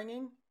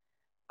upbringing.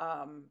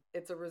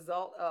 It's a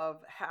result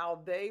of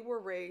how they were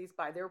raised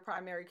by their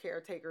primary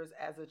caretakers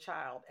as a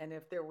child. And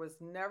if there was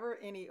never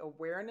any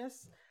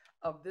awareness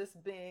of this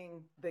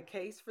being the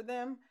case for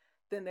them,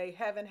 then they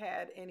haven't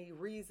had any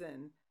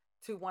reason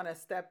to want to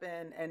step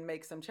in and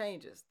make some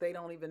changes. They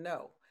don't even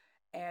know.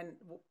 And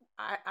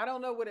I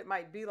don't know what it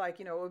might be like.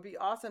 It would be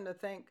awesome to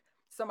think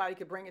somebody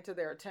could bring it to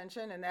their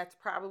attention. And that's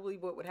probably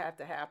what would have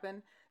to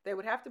happen. They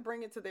would have to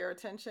bring it to their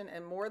attention.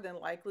 And more than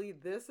likely,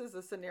 this is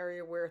a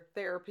scenario where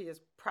therapy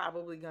is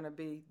probably going to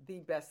be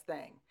the best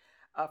thing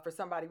for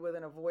somebody with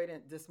an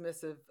avoidant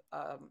dismissive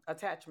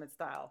attachment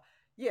style.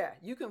 Yeah,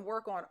 you can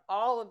work on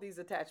all of these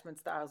attachment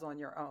styles on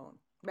your own.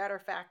 Matter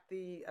of fact,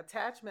 the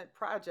attachment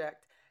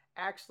project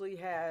actually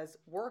has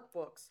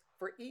workbooks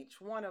for each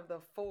one of the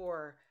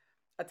four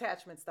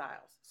attachment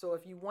styles. So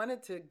if you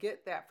wanted to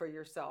get that for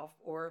yourself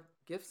or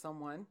give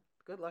someone,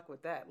 good luck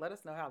with that. Let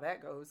us know how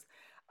that goes.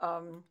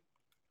 Um,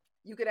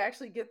 you could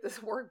actually get this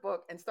workbook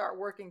and start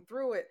working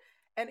through it.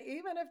 And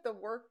even if the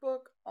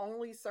workbook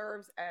only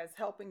serves as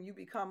helping you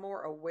become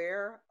more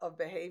aware of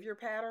behavior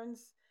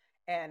patterns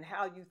and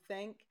how you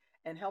think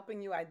and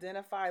helping you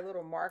identify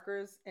little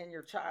markers in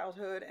your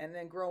childhood and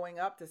then growing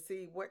up to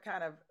see what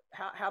kind of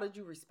how did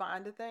you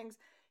respond to things,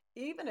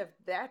 even if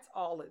that's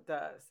all it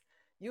does,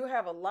 you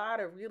have a lot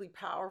of really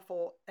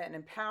powerful and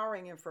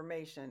empowering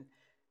information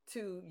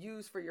to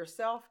use for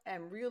yourself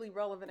and really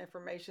relevant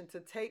information to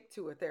take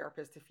to a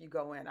therapist if you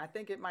go in. I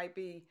think it might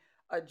be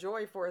a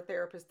joy for a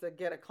therapist to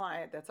get a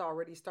client that's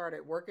already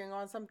started working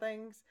on some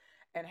things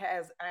and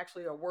has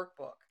actually a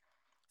workbook.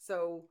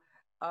 So,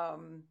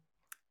 um,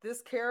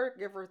 this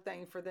caregiver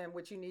thing for them,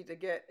 what you need to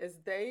get is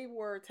they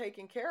were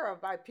taken care of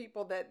by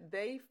people that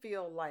they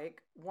feel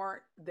like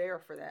weren't there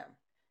for them.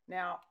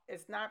 Now,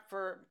 it's not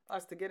for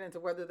us to get into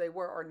whether they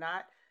were or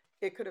not.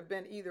 It could have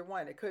been either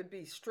one. It could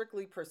be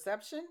strictly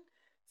perception.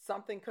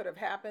 Something could have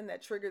happened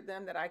that triggered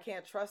them that I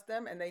can't trust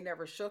them and they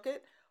never shook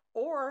it.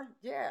 Or,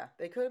 yeah,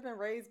 they could have been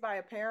raised by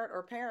a parent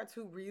or parents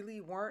who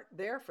really weren't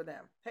there for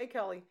them. Hey,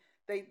 Kelly,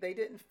 they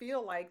didn't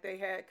feel like they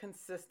had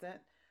consistent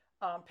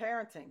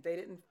parenting. They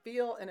didn't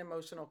feel an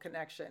emotional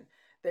connection.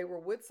 They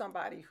were with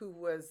somebody who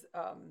was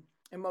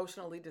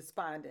emotionally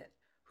despondent,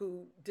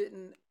 who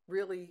didn't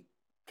really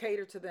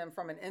cater to them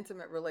from an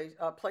intimate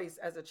place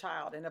as a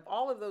child. And if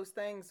all of those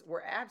things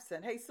were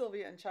absent, hey,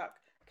 Sylvia and Chuck,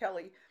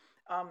 Kelly,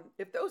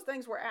 if those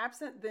things were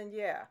absent, then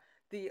yeah,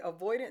 the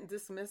avoidant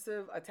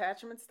dismissive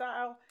attachment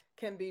style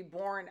can be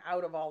born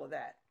out of all of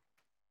that.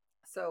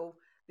 So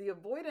the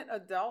avoidant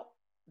adult,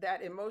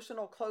 that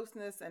emotional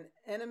closeness and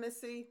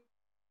intimacy,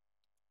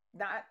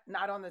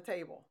 not on the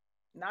table,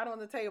 not on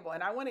the table.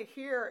 And I want to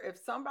hear if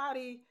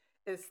somebody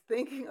is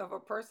thinking of a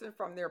person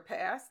from their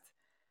past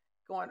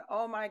going,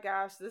 oh my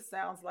gosh, this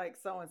sounds like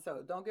so and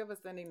so. Don't give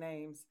us any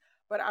names.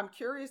 But I'm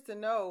curious to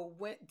know,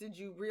 when did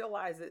you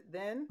realize it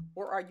then?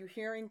 Or are you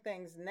hearing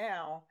things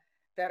now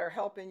that are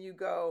helping you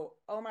go,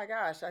 oh my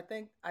gosh, I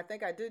think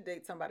I did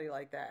date somebody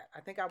like that. I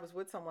think I was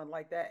with someone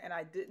like that and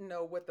I didn't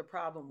know what the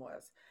problem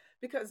was.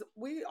 Because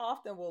we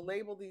often will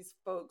label these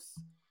folks,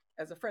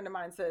 as a friend of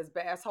mine says,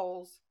 bass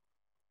holes.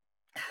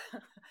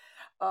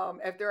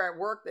 If they're at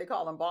work, they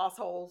call them boss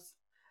holes.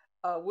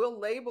 We'll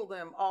label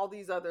them all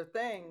these other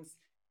things.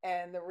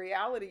 And the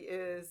reality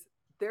is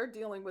they're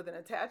dealing with an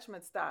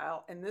attachment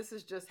style, and this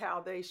is just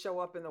how they show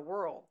up in the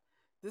world.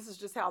 This is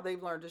just how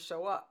they've learned to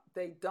show up.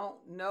 They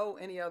don't know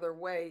any other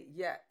way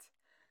yet.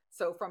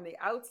 So from the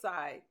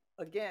outside,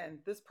 again,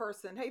 this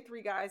person, hey,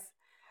 three guys,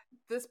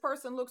 this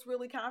person looks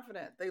really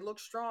confident. They look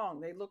strong.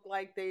 They look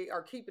like they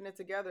are keeping it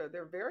together.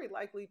 They're very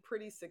likely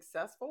pretty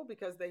successful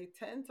because they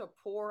tend to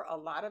pour a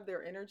lot of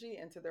their energy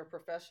into their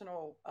profession,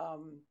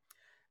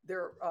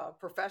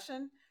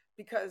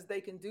 because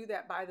they can do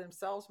that by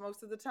themselves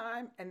most of the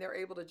time, and they're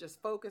able to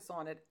just focus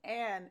on it,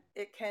 and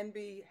it can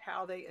be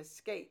how they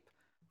escape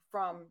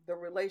from the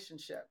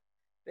relationship.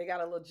 They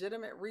got a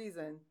legitimate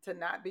reason to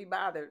not be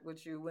bothered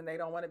with you when they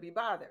don't want to be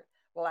bothered.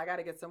 Well, I got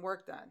to get some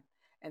work done,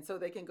 and so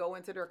they can go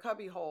into their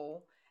cubby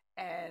hole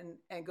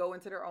and go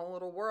into their own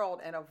little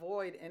world and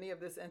avoid any of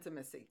this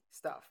intimacy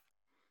stuff.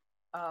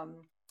 um,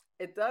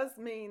 it does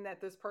mean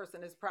that this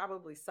person is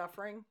probably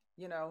suffering.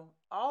 You know,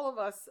 all of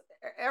us,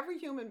 every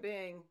human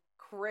being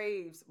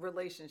craves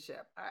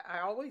relationship. I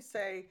always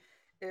say,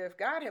 if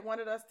God had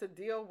wanted us to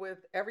deal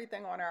with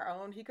everything on our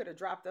own, he could have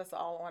dropped us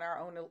all on our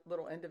own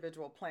little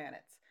individual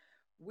planets.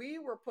 We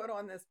were put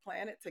on this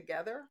planet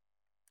together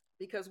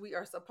because we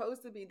are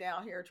supposed to be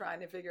down here trying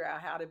to figure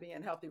out how to be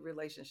in healthy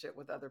relationship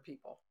with other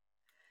people.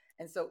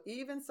 And so,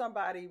 even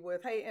somebody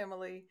with, hey,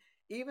 Emily,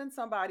 even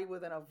somebody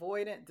with an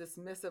avoidant,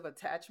 dismissive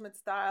attachment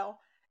style,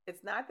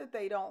 it's not that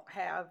they don't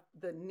have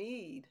the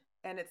need.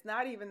 And it's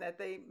not even that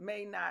they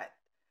may not,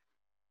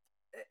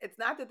 it's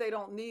not that they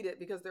don't need it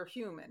because they're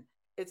human.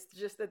 It's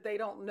just that they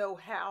don't know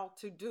how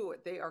to do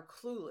it. They are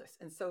clueless.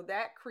 And so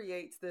that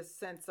creates this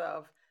sense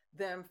of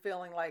them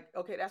feeling like,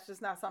 okay, that's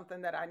just not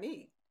something that I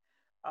need.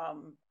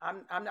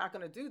 I'm not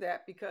going to do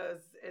that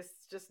because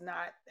it's just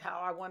not how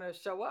I want to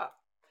show up.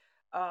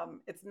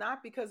 It's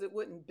not because it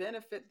wouldn't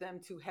benefit them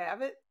to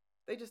have it.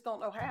 They just don't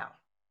know how.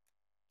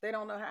 They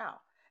don't know how.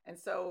 And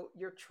so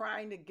you're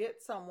trying to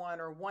get someone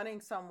or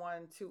wanting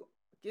someone to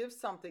give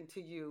something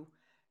to you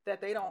that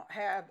they don't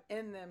have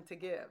in them to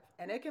give.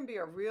 And it can be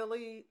a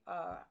really,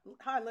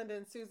 hi, Linda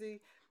and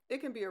Susie,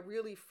 it can be a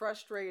really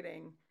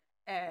frustrating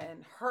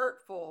and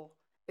hurtful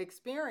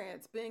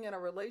experience being in a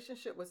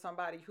relationship with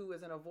somebody who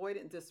is an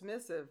avoidant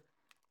dismissive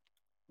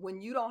when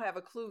you don't have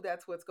a clue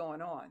that's what's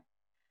going on.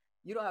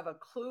 You don't have a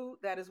clue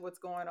that is what's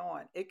going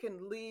on. It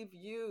can leave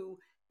you,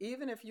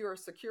 even if you're a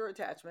secure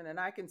attachment, and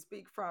I can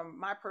speak from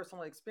my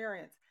personal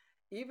experience,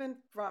 even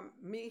from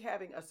me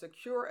having a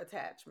secure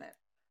attachment,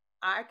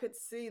 I could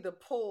see the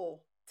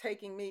pull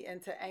taking me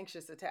into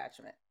anxious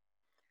attachment.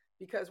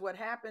 Because what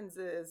happens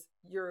is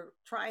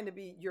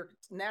I'm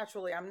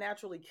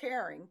naturally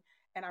caring,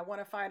 and I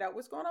want to find out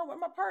what's going on with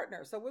my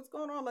partner. So what's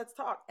going on? Let's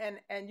talk.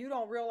 And you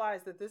don't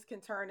realize that this can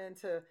turn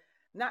into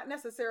not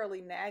necessarily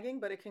nagging,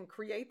 but it can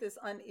create this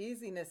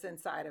uneasiness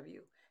inside of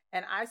you.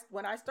 And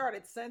when I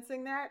started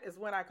sensing that is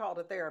when I called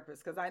a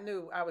therapist, because I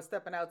knew I was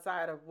stepping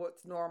outside of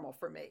what's normal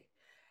for me.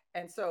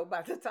 And so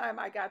by the time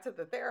I got to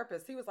the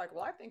therapist, he was like,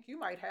 well, I think you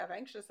might have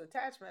anxious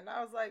attachment. And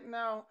I was like,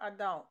 no, I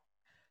don't.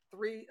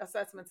 3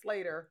 assessments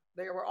later,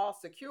 they were all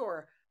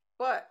secure.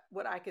 But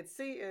what I could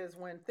see is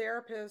when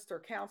therapists or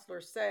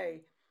counselors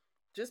say,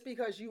 just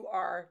because you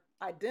are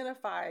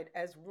identified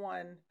as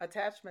one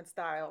attachment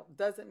style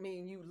doesn't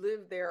mean you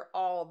live there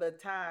all the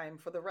time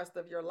for the rest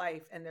of your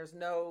life and there's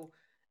no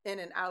in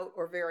and out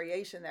or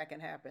variation that can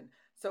happen.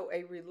 So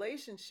a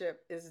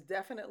relationship is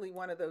definitely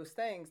one of those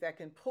things that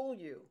can pull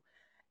you.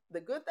 The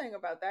good thing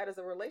about that is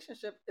a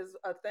relationship is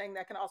a thing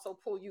that can also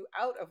pull you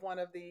out of one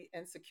of the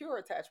insecure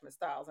attachment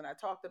styles. And I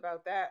talked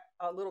about that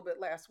a little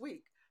bit last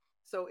week.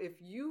 So if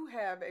you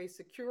have a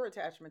secure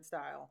attachment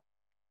style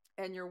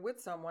and you're with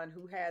someone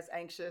who has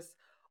anxious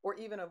or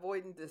even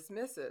avoidant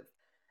dismissive,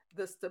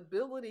 the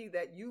stability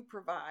that you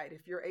provide,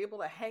 if you're able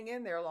to hang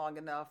in there long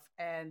enough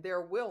and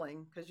they're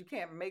willing, because you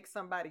can't make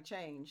somebody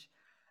change,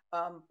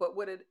 but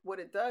what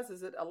it does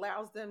is it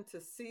allows them to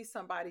see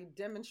somebody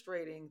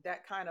demonstrating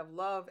that kind of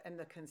love and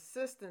the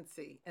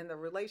consistency in the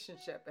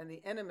relationship and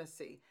the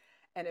intimacy.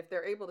 And if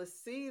they're able to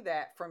see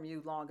that from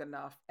you long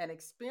enough and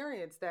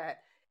experience that,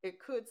 it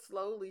could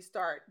slowly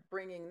start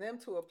bringing them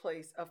to a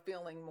place of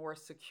feeling more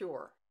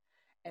secure.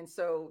 And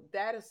so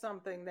that is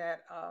something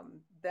that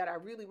I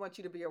really want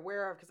you to be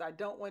aware of, because I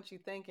don't want you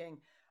thinking,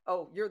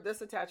 oh, you're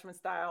this attachment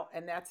style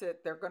and that's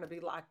it, they're going to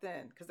be locked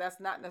in, because that's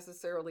not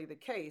necessarily the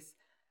case.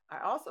 I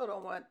also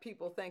don't want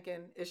people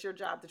thinking it's your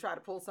job to try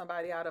to pull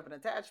somebody out of an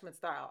attachment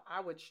style. I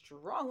would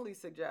strongly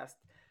suggest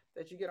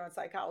that you get on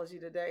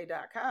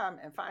psychologytoday.com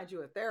and find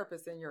you a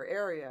therapist in your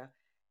area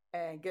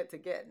and get to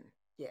getting.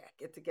 Yeah,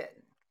 get to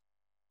getting.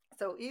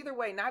 So either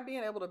way, not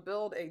being able to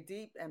build a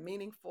deep and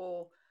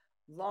meaningful,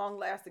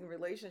 long-lasting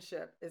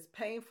relationship is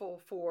painful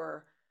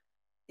for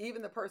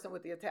even the person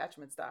with the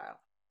attachment style.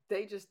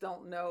 They just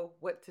don't know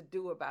what to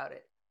do about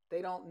it.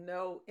 They don't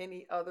know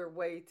any other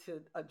way to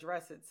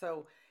address it.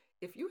 So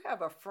if you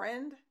have a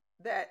friend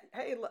that,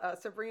 hey,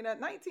 Sabrina,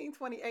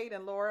 1928,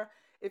 and Laura,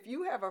 if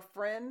you have a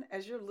friend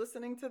as you're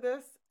listening to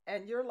this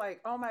and you're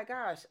like, oh my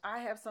gosh, I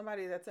have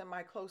somebody that's in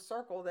my close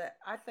circle that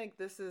I think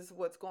this is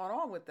what's going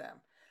on with them,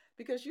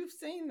 because you've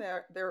seen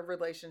their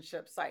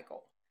relationship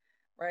cycle,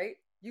 right?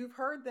 You've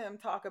heard them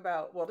talk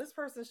about, well, this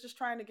person's just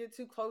trying to get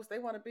too close. They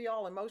want to be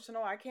all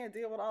emotional. I can't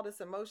deal with all this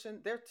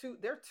emotion. They're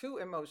too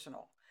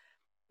emotional.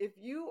 If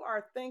you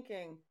are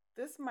thinking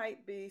this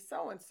might be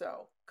so and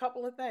so,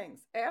 couple of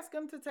things. Ask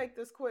them to take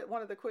this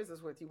one of the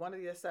quizzes with you, one of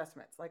the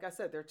assessments. Like I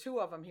said, there are two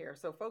of them here.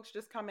 So folks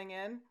just coming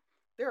in,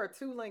 there are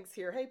two links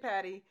here. Hey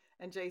Patty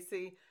and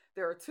JC,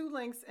 there are two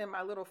links in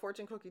my little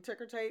fortune cookie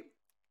ticker tape.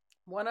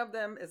 One of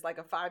them is like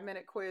a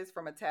 5-minute quiz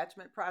from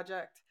Attachment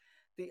Project.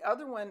 The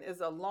other one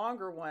is a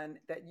longer one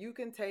that you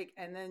can take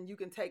and then you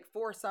can take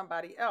for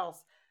somebody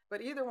else.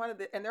 But either one of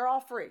the, and they're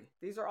all free.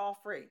 These are all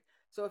free.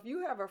 So if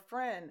you have a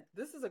friend,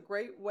 this is a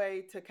great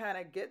way to kind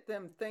of get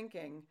them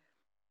thinking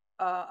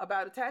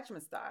about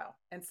attachment style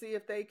and see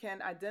if they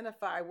can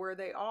identify where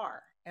they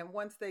are. And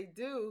once they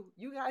do,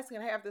 you guys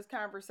can have this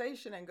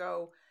conversation and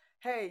go,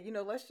 hey,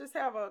 let's just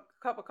have a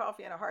cup of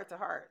coffee and a heart to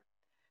heart.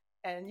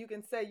 And you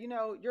can say,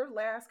 your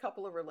last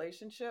couple of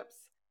relationships,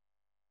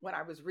 when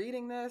I was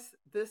reading this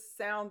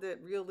sounded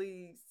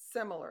really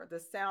similar.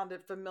 This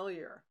sounded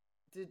familiar.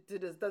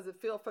 Does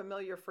it feel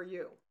familiar for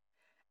you?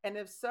 And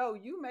if so,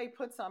 you may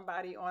put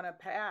somebody on a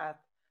path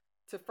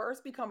to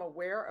first become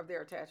aware of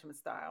their attachment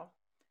style.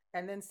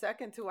 And then,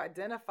 second, to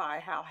identify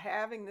how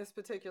having this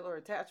particular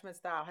attachment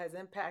style has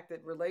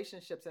impacted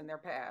relationships in their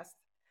past.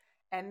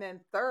 And then,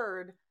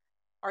 third,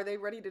 are they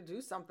ready to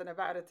do something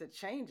about it to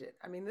change it?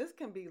 I mean, this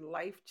can be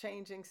life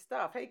changing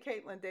stuff. Hey,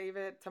 Caitlin,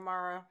 David,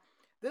 Tamara,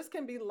 this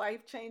can be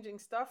life changing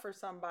stuff for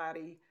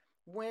somebody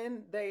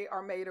when they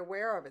are made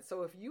aware of it.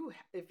 So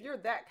if you're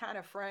that kind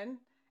of friend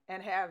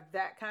and have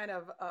that kind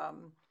of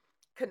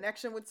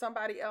connection with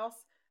somebody else,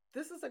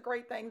 this is a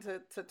great thing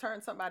to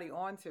turn somebody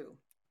on to,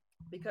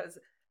 because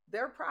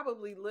they're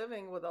probably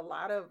living with a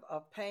lot of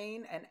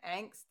pain and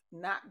angst,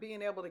 not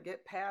being able to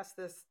get past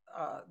this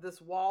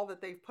wall that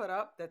they've put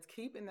up that's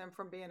keeping them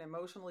from being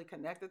emotionally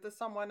connected to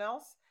someone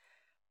else.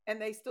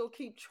 And they still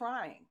keep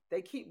trying.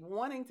 They keep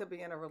wanting to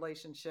be in a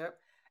relationship,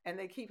 and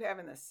they keep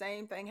having the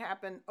same thing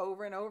happen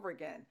over and over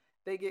again.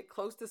 They get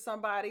close to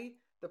somebody,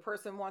 the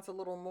person wants a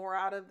little more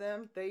out of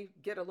them, they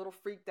get a little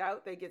freaked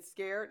out, they get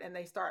scared, and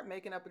they start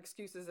making up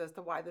excuses as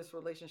to why this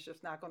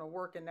relationship's not going to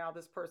work. And now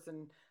this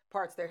person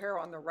parts their hair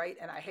on the right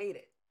and I hate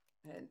it.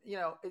 And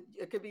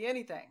it could be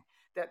anything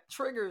that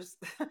triggers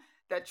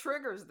that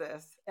triggers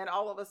this. And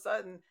all of a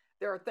sudden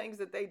there are things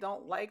that they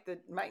don't like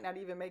that might not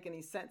even make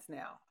any sense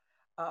now.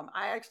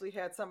 I actually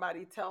had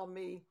somebody tell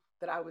me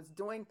that I was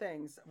doing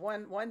things.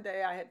 One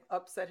day I had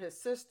upset his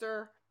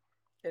sister.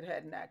 It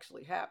hadn't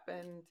actually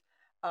happened.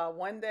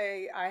 One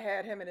day I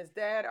had him and his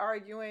dad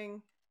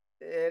arguing.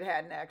 It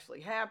hadn't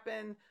actually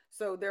happened.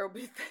 So there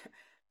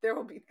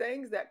will be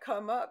things that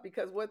come up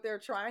because what they're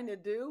trying to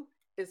do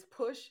is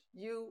push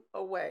you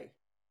away.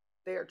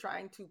 They are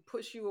trying to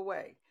push you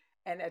away.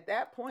 And at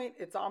that point,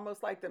 it's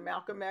almost like the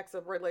Malcolm X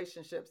of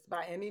relationships.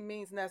 By any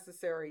means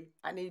necessary,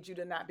 I need you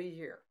to not be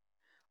here,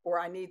 or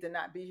I need to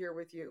not be here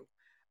with you.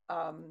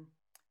 Um,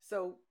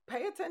 so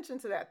pay attention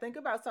to that. Think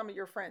about some of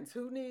your friends.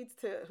 Who needs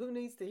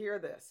to hear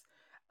this?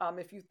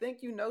 If you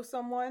think you know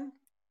someone,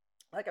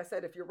 like I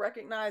said, if you're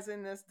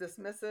recognizing this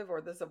dismissive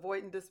or this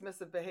avoidant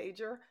dismissive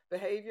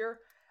behavior,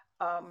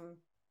 um,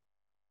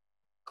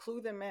 clue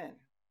them in.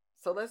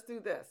 So let's do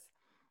this.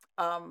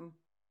 Um,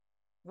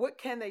 what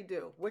can they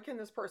do? What can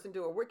this person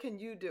do? Or what can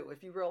you do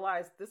if you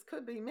realize this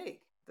could be me?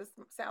 This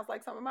sounds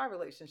like some of my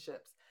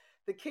relationships.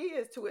 The key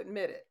is to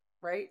admit it,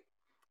 right?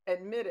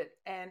 Admit it,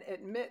 and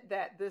admit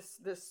that this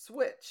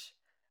switch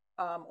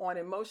on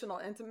emotional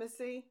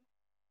intimacy,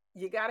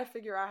 you got to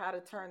figure out how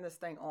to turn this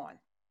thing on.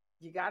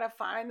 You got to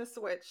find the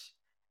switch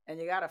and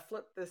you got to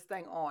flip this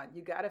thing on.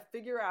 You got to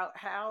figure out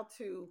how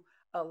to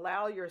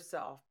allow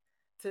yourself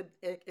to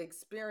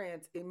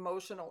experience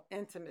emotional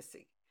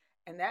intimacy.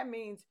 And that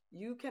means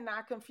you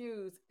cannot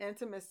confuse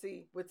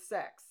intimacy with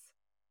sex.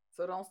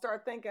 So don't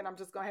start thinking I'm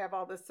just going to have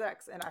all this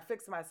sex and I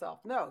fix myself.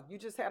 No, you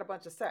just had a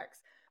bunch of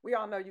sex. We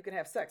all know you can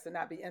have sex and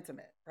not be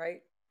intimate,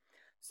 right?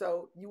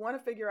 So you want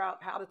to figure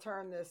out how to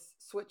turn this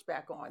switch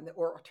back on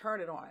or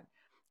turn it on.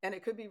 And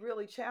it could be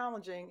really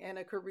challenging and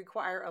it could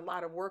require a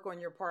lot of work on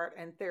your part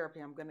and therapy.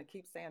 I'm going to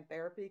keep saying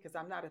therapy because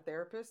I'm not a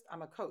therapist,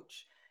 I'm a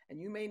coach. And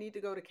you may need to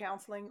go to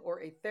counseling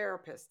or a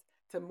therapist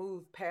to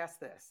move past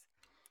this.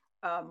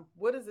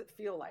 What does it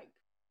feel like?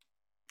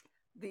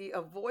 The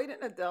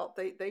avoidant adult,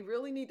 they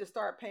really need to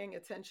start paying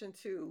attention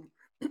to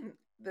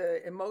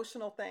the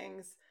emotional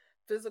things,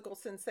 physical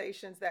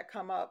sensations that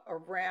come up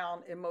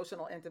around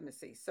emotional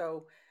intimacy.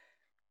 So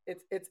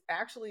it's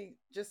actually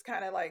just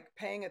kind of like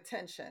paying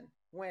attention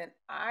when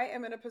I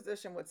am in a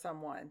position with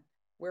someone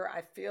where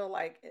I feel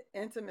like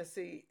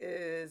intimacy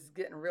is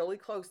getting really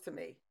close to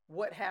me.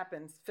 What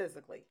happens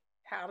physically?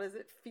 How does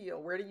it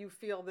feel? Where do you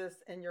feel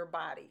this in your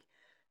body?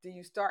 Do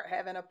you start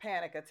having a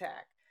panic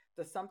attack?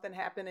 Does something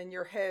happen in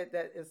your head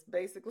that is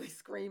basically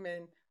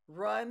screaming,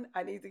 run,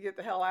 I need to get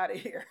the hell out of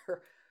here?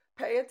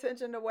 Pay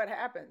attention to what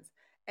happens.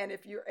 And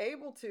if you're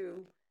able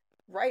to,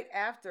 right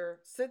after,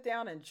 sit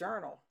down and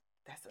journal.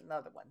 That's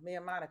another one. Me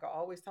and Monica are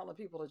always telling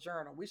people to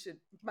journal. We should,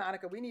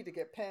 Monica, we need to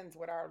get pens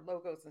with our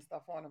logos and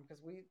stuff on them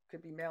because we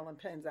could be mailing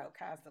pens out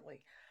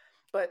constantly.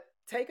 But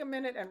take a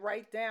minute and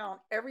write down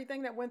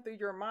everything that went through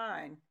your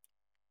mind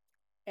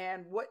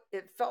and what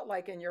it felt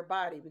like in your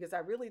body, because I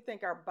really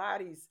think our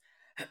bodies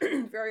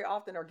very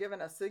often are giving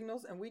us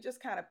signals and we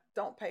just kind of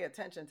don't pay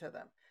attention to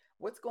them.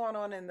 What's going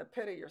on in the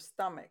pit of your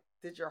stomach?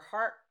 Did your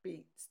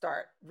heartbeat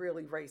start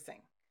really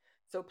racing?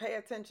 So pay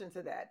attention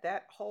to that.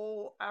 That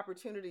whole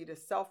opportunity to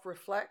self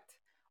reflect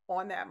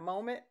on that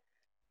moment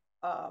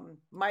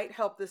might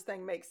help this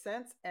thing make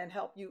sense and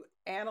help you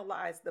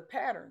analyze the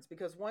patterns.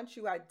 Because once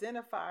you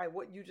identify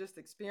what you just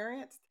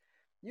experienced,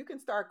 you can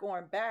start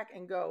going back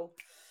and go,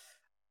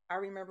 I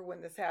remember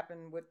when this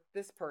happened with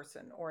this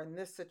person or in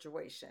this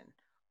situation.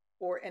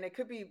 Or, and it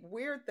could be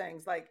weird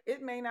things like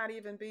it may not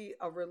even be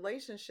a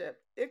relationship,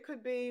 it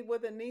could be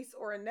with a niece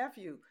or a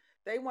nephew.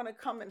 They want to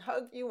come and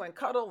hug you and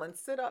cuddle and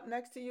sit up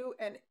next to you,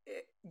 and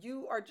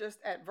you are just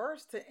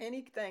adverse to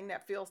anything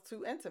that feels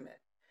too intimate.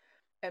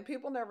 And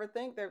people never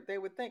think that they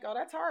would think, oh,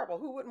 that's horrible.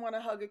 Who wouldn't want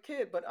to hug a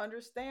kid? But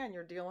understand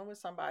you're dealing with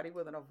somebody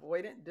with an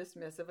avoidant,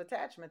 dismissive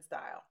attachment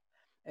style.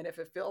 And if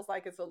it feels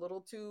like it's a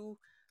little too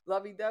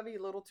lovey-dovey,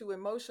 a little too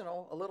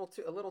emotional, a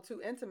little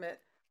too intimate,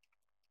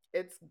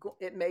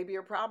 it may be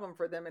a problem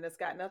for them, and it's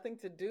got nothing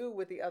to do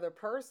with the other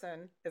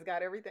person. It's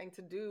got everything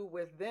to do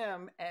with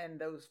them and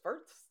those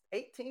first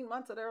 18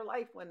 months of their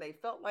life when they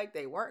felt like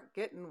they weren't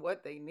getting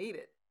what they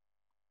needed.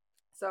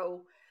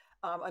 So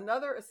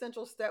another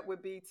essential step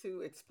would be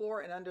to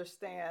explore and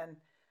understand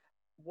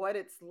what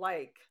it's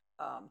like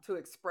to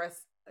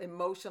express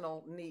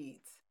emotional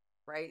needs,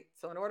 right?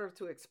 So, in order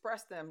to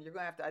express them, you're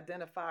going to have to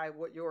identify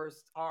what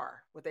yours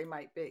are, what they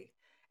might be.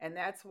 And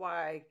that's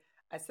why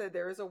I said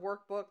there is a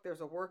workbook.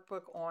 There's a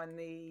workbook on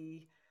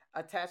the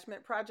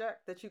attachment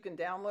project that you can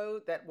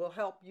download that will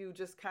help you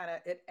just kind of,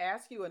 it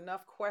asks you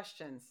enough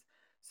questions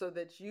so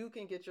that you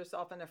can get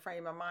yourself in a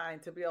frame of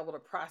mind to be able to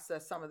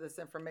process some of this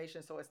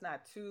information so it's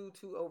not too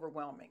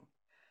overwhelming.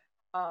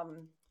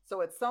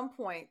 So at some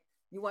point,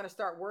 you want to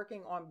start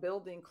working on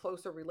building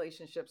closer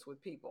relationships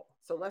with people.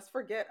 So let's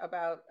forget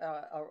about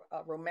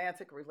a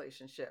romantic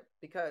relationship,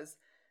 because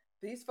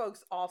these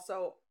folks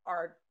also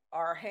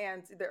are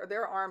hands,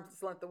 their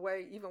arms length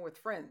away, even with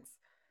friends.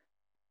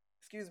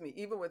 Excuse me,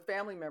 even with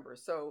family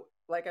members. So,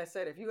 like I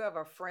said, if you have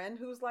a friend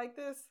who's like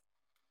this,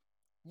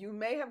 you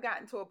may have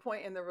gotten to a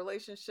point in the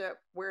relationship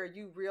where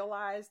you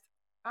realized,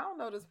 I don't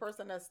know this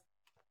person as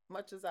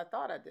much as I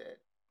thought I did.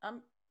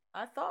 I'm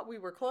I thought we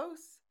were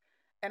close.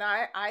 And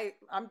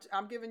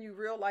I'm giving you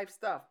real life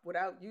stuff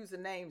without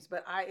using names,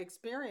 but I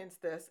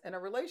experienced this in a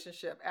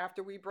relationship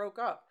after we broke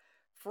up.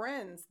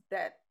 Friends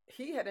that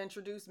he had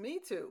introduced me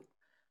to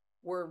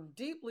were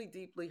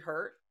deeply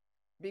hurt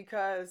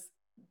because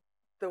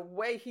the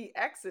way he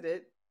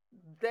exited,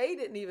 they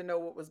didn't even know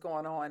what was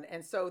going on.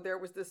 And so there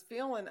was this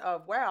feeling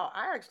of, wow,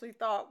 I actually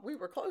thought we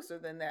were closer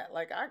than that.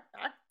 Like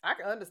I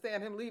can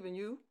understand him leaving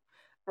you,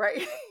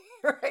 right?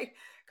 Right?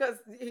 Because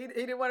he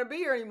didn't want to be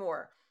here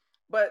anymore.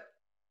 But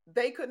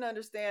they couldn't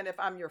understand, if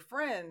I'm your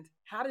friend,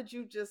 how did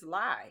you just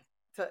lie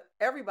to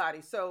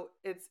everybody? So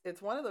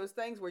it's one of those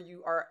things where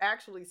you are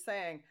actually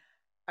saying,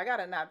 I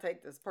gotta not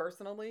take this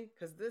personally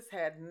because this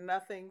had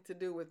nothing to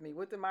do with me.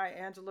 What did Maya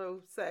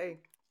Angelou say?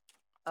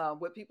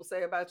 What people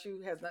say about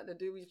you has nothing to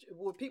do with you.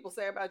 What people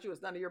say about you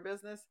is none of your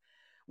business.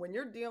 When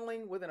you're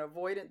dealing with an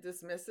avoidant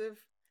dismissive,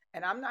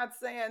 and I'm not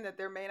saying that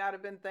there may not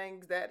have been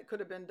things that could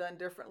have been done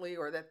differently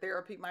or that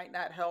therapy might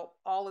not help,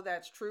 all of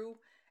that's true.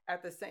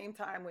 At the same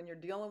time, when you're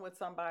dealing with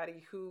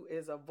somebody who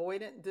is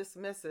avoidant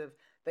dismissive,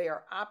 they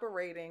are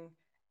operating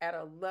at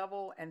a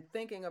level and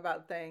thinking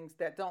about things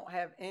that don't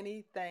have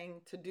anything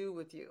to do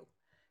with you.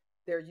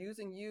 They're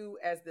using you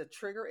as the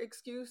trigger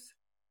excuse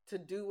to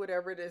do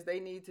whatever it is they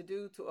need to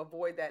do to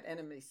avoid that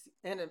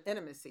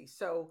intimacy.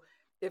 So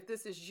if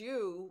this is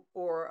you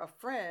or a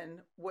friend,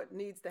 what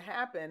needs to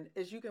happen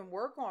is you can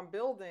work on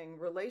building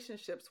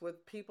relationships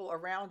with people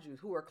around you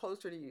who are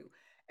closer to you.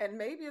 And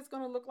maybe it's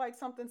going to look like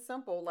something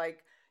simple,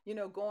 like,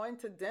 going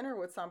to dinner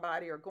with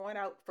somebody or going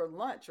out for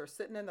lunch or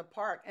sitting in the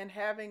park and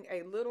having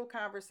a little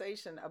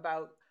conversation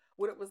about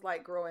what it was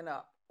like growing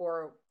up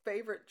or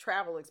favorite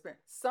travel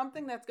experience,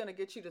 something that's going to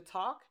get you to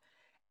talk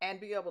and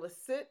be able to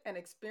sit and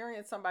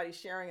experience somebody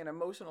sharing an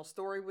emotional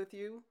story with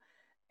you,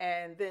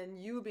 and then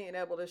you being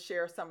able to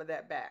share some of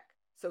that back.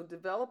 So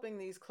developing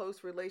these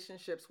close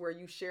relationships where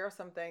you share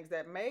some things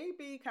that may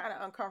be kind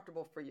of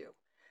uncomfortable for you,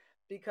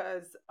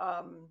 because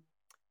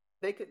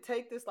they could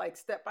take this like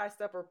step by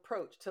step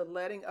approach to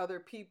letting other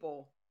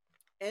people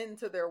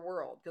into their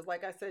world. Because,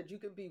 like I said, you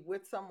could be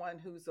with someone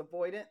who's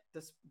avoidant,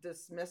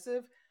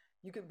 dismissive.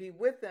 You could be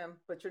with them,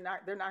 but they're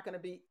not going to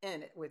be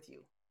in it with you.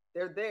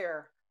 They're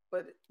there,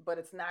 but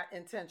it's not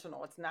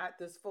intentional. It's not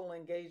this full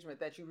engagement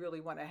that you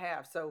really want to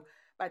have. So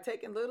by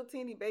taking little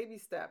teeny baby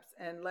steps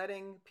and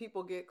letting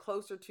people get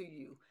closer to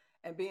you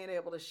and being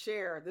able to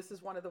share, this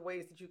is one of the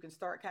ways that you can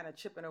start kind of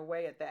chipping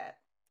away at that.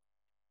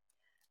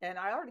 And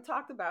I already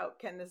talked about,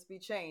 can this be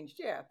changed?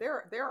 Yeah,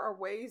 there are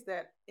ways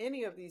that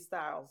any of these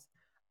styles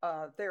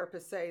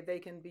therapists say they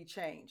can be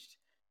changed.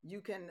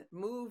 You can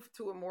move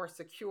to a more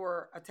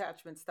secure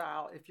attachment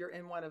style if you're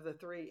in one of the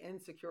three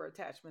insecure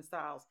attachment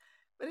styles.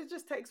 But it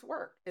just takes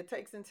work. It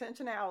takes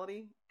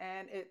intentionality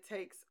and it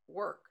takes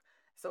work.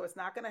 So it's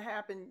not going to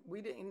happen.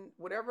 We didn't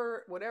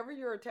whatever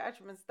your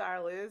attachment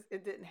style is,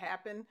 it didn't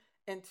happen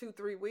in 2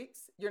 3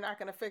 weeks. You're not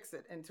going to fix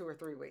it in 2 or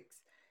 3 weeks.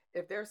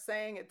 If they're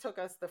saying it took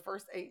us the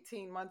first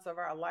 18 months of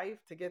our life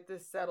to get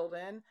this settled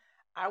in,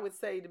 I would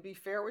say to be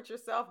fair with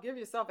yourself, give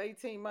yourself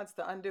 18 months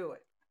to undo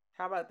it.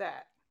 How about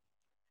that?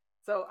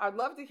 So I'd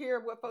love to hear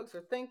what folks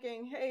are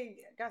thinking. Hey,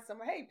 got some,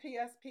 hey,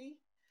 PSP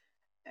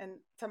and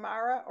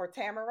Tamara or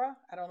Tamara.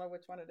 I don't know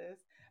which one it is.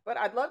 But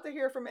I'd love to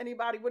hear from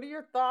anybody. What are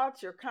your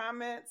thoughts, your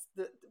comments?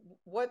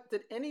 What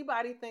did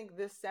anybody think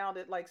this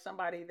sounded like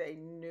somebody they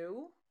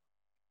knew?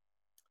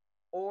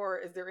 Or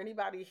is there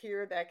anybody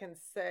here that can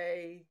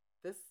say,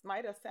 this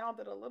might have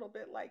sounded a little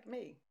bit like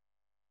me?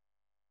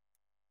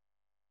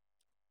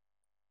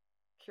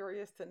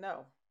 Curious to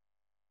know.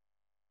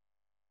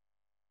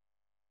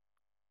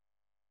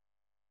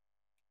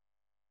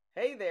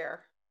 Hey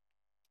there.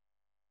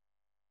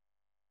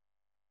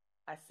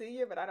 I see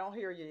you, but I don't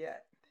hear you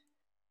yet.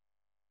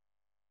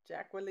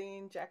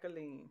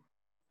 Jacqueline.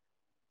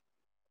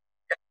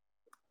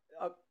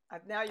 Oh,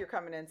 now you're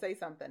coming in. Say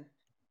something.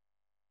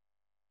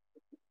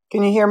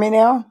 Can you hear me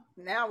now?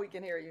 Now we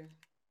can hear you.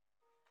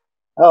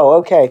 Oh,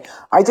 okay.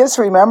 I Yep. just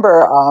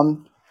remember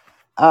um,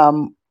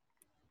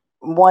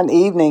 one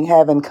evening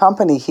having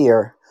company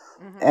here,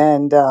 Mm-hmm.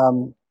 and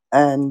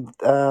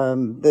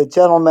the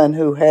gentleman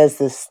who has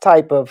this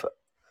type of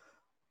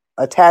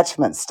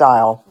attachment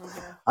style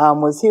Mm-hmm.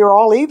 was here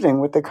all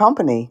evening with the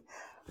company.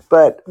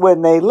 But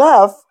when they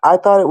left, I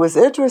thought it was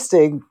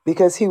interesting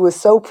because he was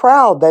so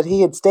proud that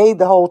he had stayed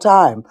the whole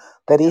time,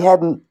 that he Yep.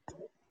 hadn't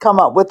come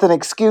up with an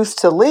excuse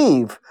to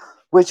leave,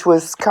 which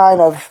was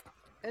kind of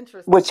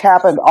Interesting. which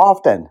happened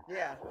often.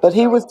 Yeah. But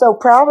he was So so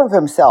proud of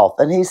himself,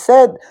 and he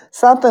said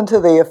something to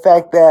the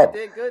effect I that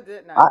did good,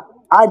 didn't I?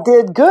 I, I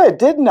did good,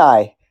 didn't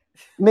I?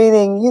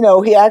 Meaning,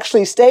 he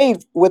actually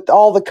stayed with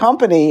all the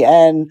company,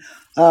 and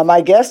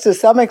I guess to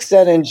some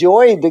extent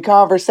enjoyed the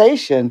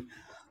conversation.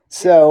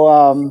 Yeah.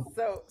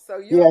 So, So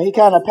you yeah, he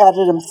kind of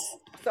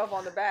yourself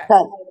on the back.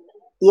 pat,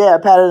 yeah,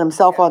 patted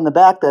himself Yeah. on the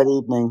back that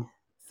evening.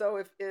 So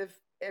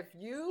if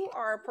you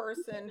are a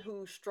person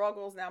who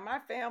struggles now, my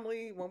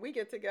family, when we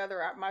get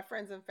together, my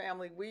friends and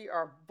family, we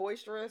are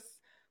boisterous.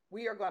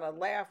 We are going to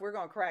laugh. We're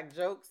going to crack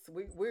jokes.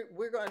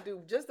 We're going to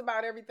do just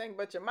about everything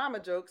but your mama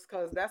jokes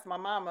because that's my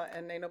mama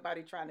and ain't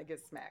nobody trying to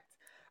get smacked.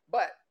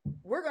 But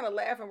we're going to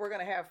laugh and we're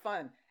going to have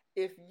fun.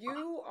 If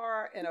you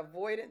are an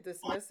avoidant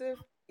dismissive,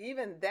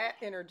 even that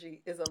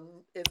energy is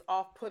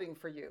off-putting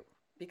for you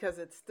because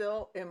it's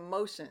still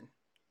emotion,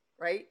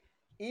 right?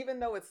 Even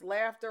though it's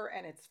laughter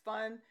and it's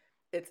fun,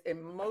 it's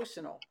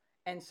emotional.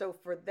 And so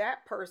for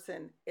that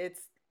person,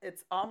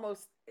 it's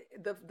almost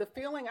the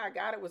feeling I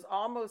got, it was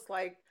almost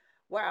like,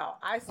 wow,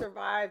 I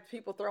survived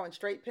people throwing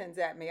straight pins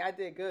at me. I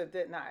did good,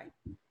 didn't I?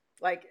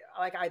 Like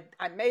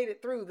I made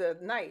it through the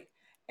night.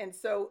 And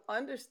so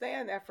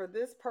understand that for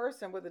this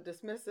person with a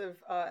dismissive,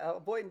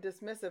 avoidant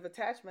dismissive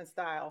attachment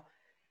style,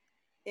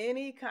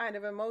 any kind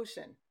of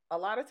emotion, a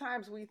lot of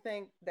times we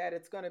think that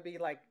it's going to be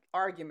like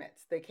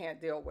arguments they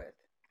can't deal with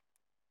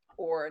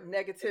or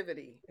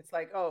negativity. It's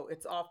like, oh,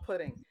 it's off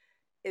putting.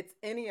 It's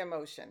any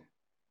emotion.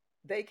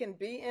 They can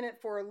be in it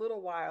for a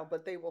little while,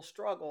 but they will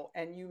struggle.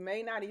 And you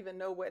may not even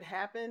know what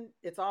happened.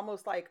 It's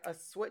almost like a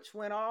switch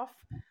went off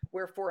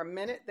where for a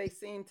minute they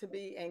seem to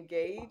be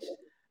engaged,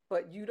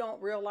 but you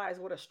don't realize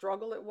what a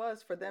struggle it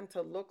was for them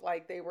to look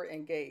like they were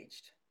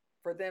engaged,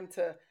 for them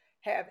to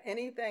have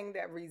anything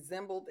that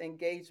resembled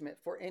engagement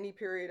for any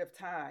period of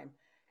time.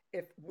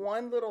 If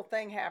one little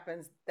thing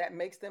happens that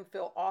makes them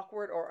feel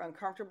awkward or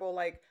uncomfortable,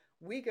 like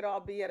we could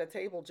all be at a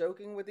table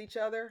joking with each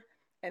other,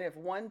 and if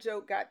one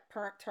joke got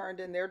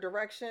turned in their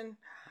direction,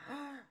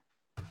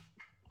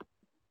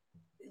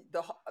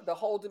 the the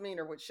whole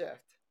demeanor would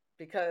shift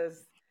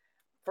because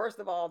first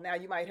of all, now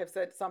you might have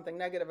said something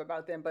negative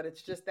about them, but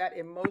it's just that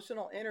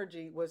emotional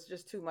energy was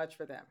just too much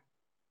for them.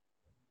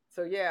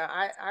 So yeah,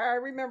 I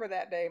remember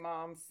that day,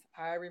 moms.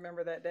 I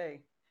remember that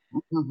day.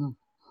 Mhm.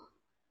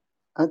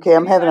 Okay,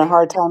 I'm having a Anybody?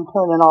 hard time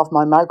turning off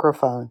my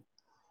microphone.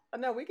 Oh,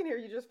 no, we can hear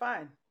you just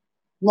fine.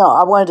 No,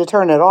 I wanted to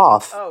turn it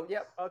off. Oh,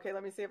 yep. Okay,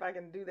 let me see if I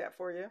can do that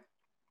for you.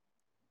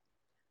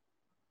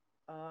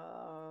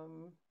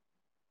 Um,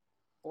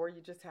 or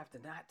you just have to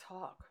not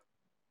talk.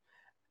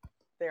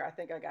 There, I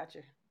think I got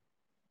you.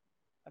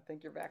 I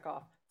think you're back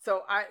off.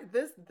 So I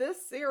this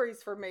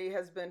series for me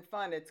has been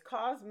fun. It's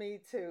caused me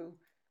to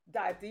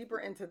dive deeper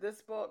into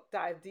this book,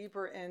 dive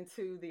deeper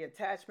into the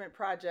attachment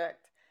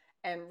project,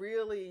 and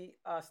really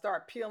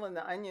start peeling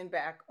the onion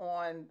back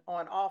on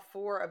all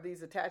four of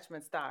these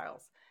attachment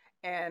styles.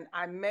 And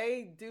I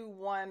may do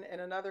one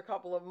in another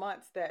couple of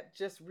months that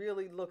just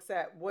really looks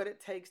at what it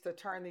takes to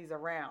turn these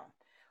around.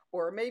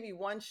 Or maybe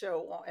one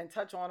show and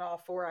touch on all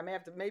four. I may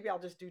have to, maybe I'll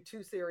just do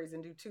two series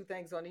and do two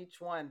things on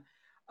each one.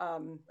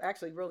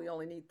 Actually really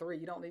only need three.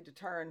 You don't need to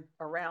turn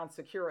around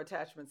secure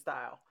attachment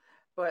style.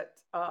 but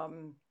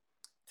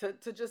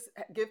to just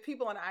give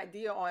people an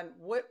idea on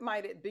what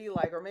might it be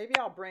like, or maybe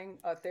I'll bring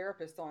a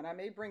therapist on. I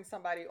may bring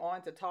somebody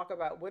on to talk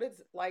about what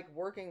it's like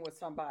working with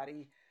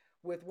somebody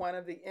with one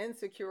of the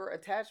insecure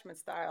attachment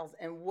styles,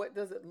 and what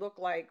does it look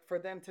like for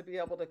them to be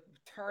able to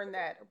turn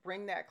that,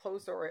 bring that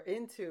closer or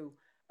into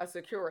a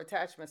secure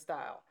attachment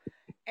style.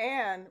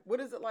 And what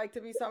is it like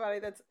to be somebody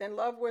that's in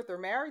love with or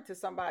married to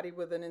somebody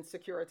with an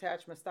insecure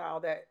attachment style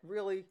that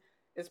really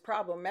is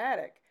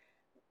problematic?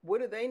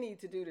 What do they need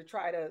to do to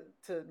try to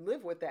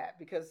live with that?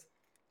 Because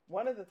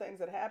one of the things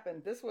that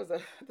happened, this was a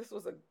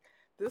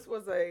this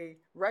was a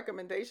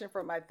recommendation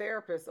from my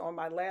therapist on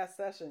my last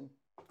session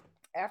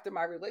after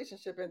my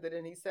relationship ended,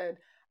 and he said,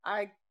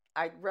 i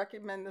I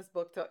recommend this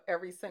book to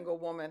every single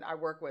woman I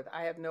work with.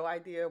 I have no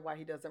idea why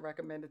he doesn't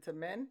recommend it to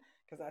men,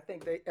 because I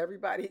think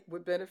everybody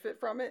would benefit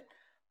from it,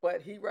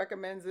 but he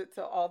recommends it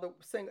to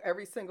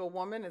every single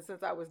woman. And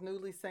since I was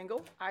newly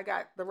single, I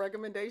got the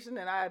recommendation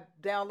and I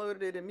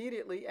downloaded it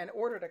immediately and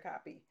ordered a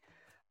copy.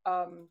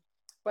 um,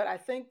 but I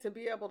think to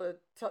be able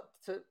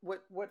to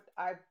what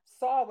I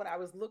saw when I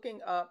was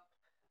looking up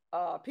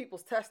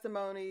people's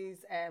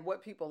testimonies and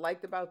what people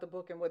liked about the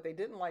book and what they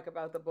didn't like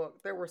about the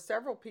book, there were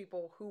several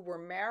people who were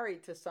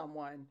married to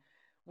someone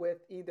with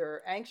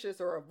either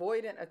anxious or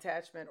avoidant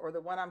attachment, or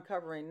the one I'm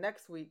covering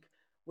next week,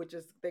 which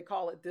is, they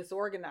call it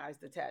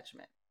disorganized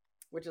attachment,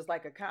 which is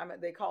like a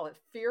comment, they call it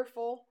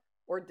fearful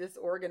or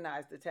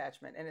disorganized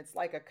attachment. And it's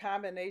like a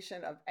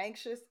combination of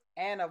anxious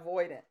and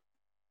avoidant.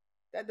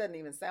 That doesn't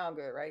even sound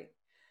good, right?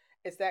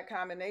 It's that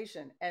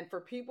combination. And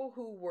for people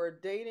who were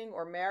dating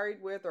or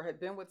married with or had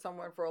been with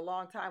someone for a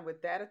long time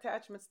with that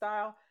attachment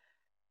style,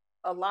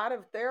 a lot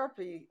of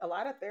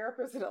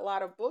therapists and a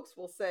lot of books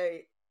will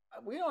say,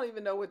 we don't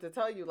even know what to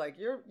tell you. Like,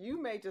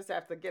 you may just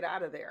have to get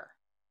out of there.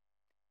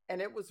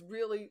 And it was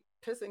really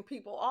pissing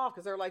people off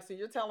because they're like, so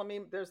you're telling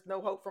me there's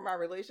no hope for my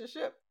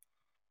relationship?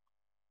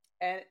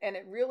 And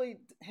it really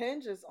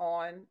hinges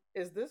on,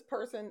 is this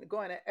person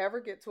going to ever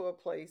get to a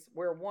place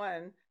where,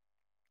 one,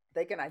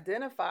 they can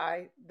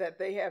identify that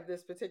they have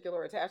this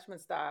particular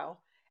attachment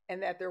style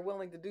and that they're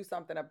willing to do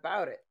something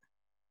about it,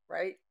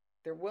 right?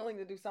 They're willing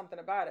to do something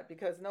about it,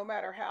 because no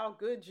matter how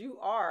good you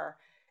are,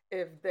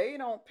 if they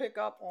don't pick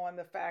up on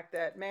the fact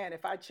that, man,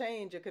 if I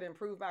change, it could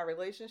improve my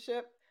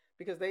relationship,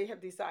 because they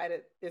have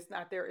decided it's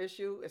not their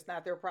issue, it's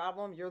not their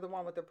problem, you're the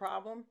one with the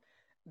problem,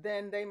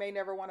 then they may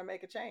never want to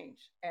make a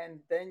change. And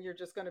then you're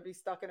just going to be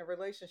stuck in a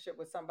relationship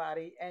with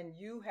somebody, and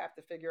you have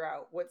to figure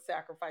out what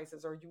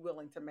sacrifices are you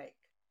willing to make,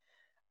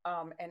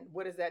 and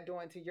what is that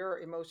doing to your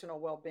emotional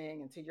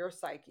well-being and to your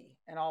psyche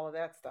and all of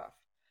that stuff.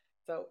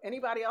 So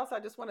anybody else, I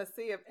just want to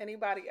see if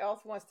anybody else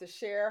wants to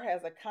share,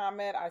 has a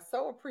comment. I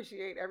so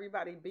appreciate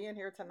everybody being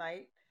here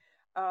tonight.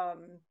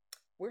 um,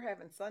 we're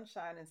having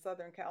sunshine in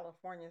Southern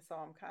California, so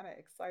I'm kind of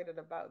excited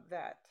about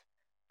that,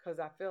 because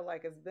I feel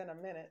like it's been a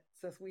minute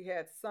since we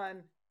had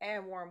sun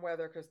and warm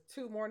weather, because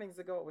 2 mornings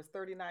ago it was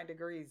 39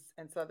 degrees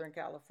in Southern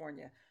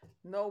California.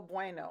 No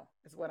bueno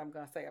is what I'm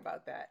going to say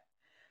about that.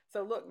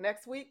 So, look,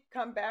 next week,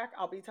 come back.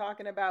 I'll be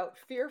talking about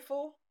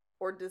fearful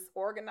or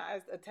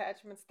disorganized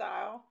attachment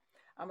style.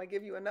 I'm gonna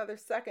give you another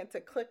second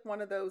to click one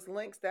of those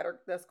links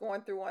that's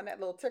going through on that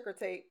little ticker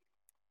tape,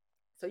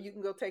 so you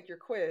can go take your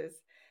quiz.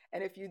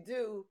 And if you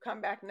do,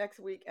 come back next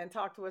week and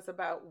talk to us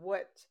about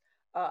what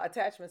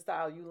attachment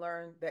style you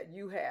learned that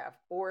you have,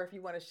 or if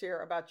you want to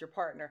share about your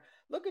partner.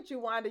 Look at you,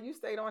 Wanda. You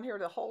stayed on here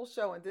the whole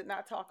show and did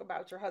not talk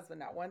about your husband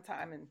not one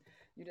time, and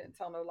you didn't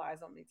tell no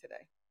lies on me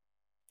today.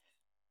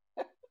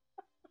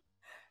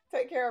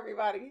 Take care,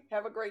 everybody.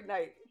 Have a great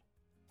night.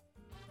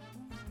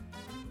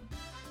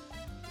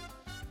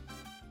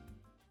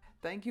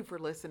 Thank you for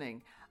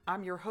listening.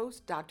 I'm your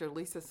host, Dr.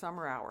 Lisa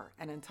Summerhour.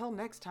 And until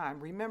next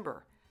time,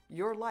 remember,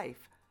 your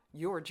life,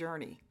 your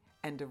journey,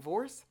 and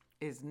divorce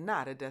is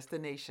not a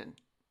destination.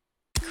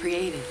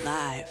 Created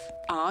live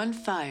on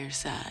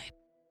Fireside.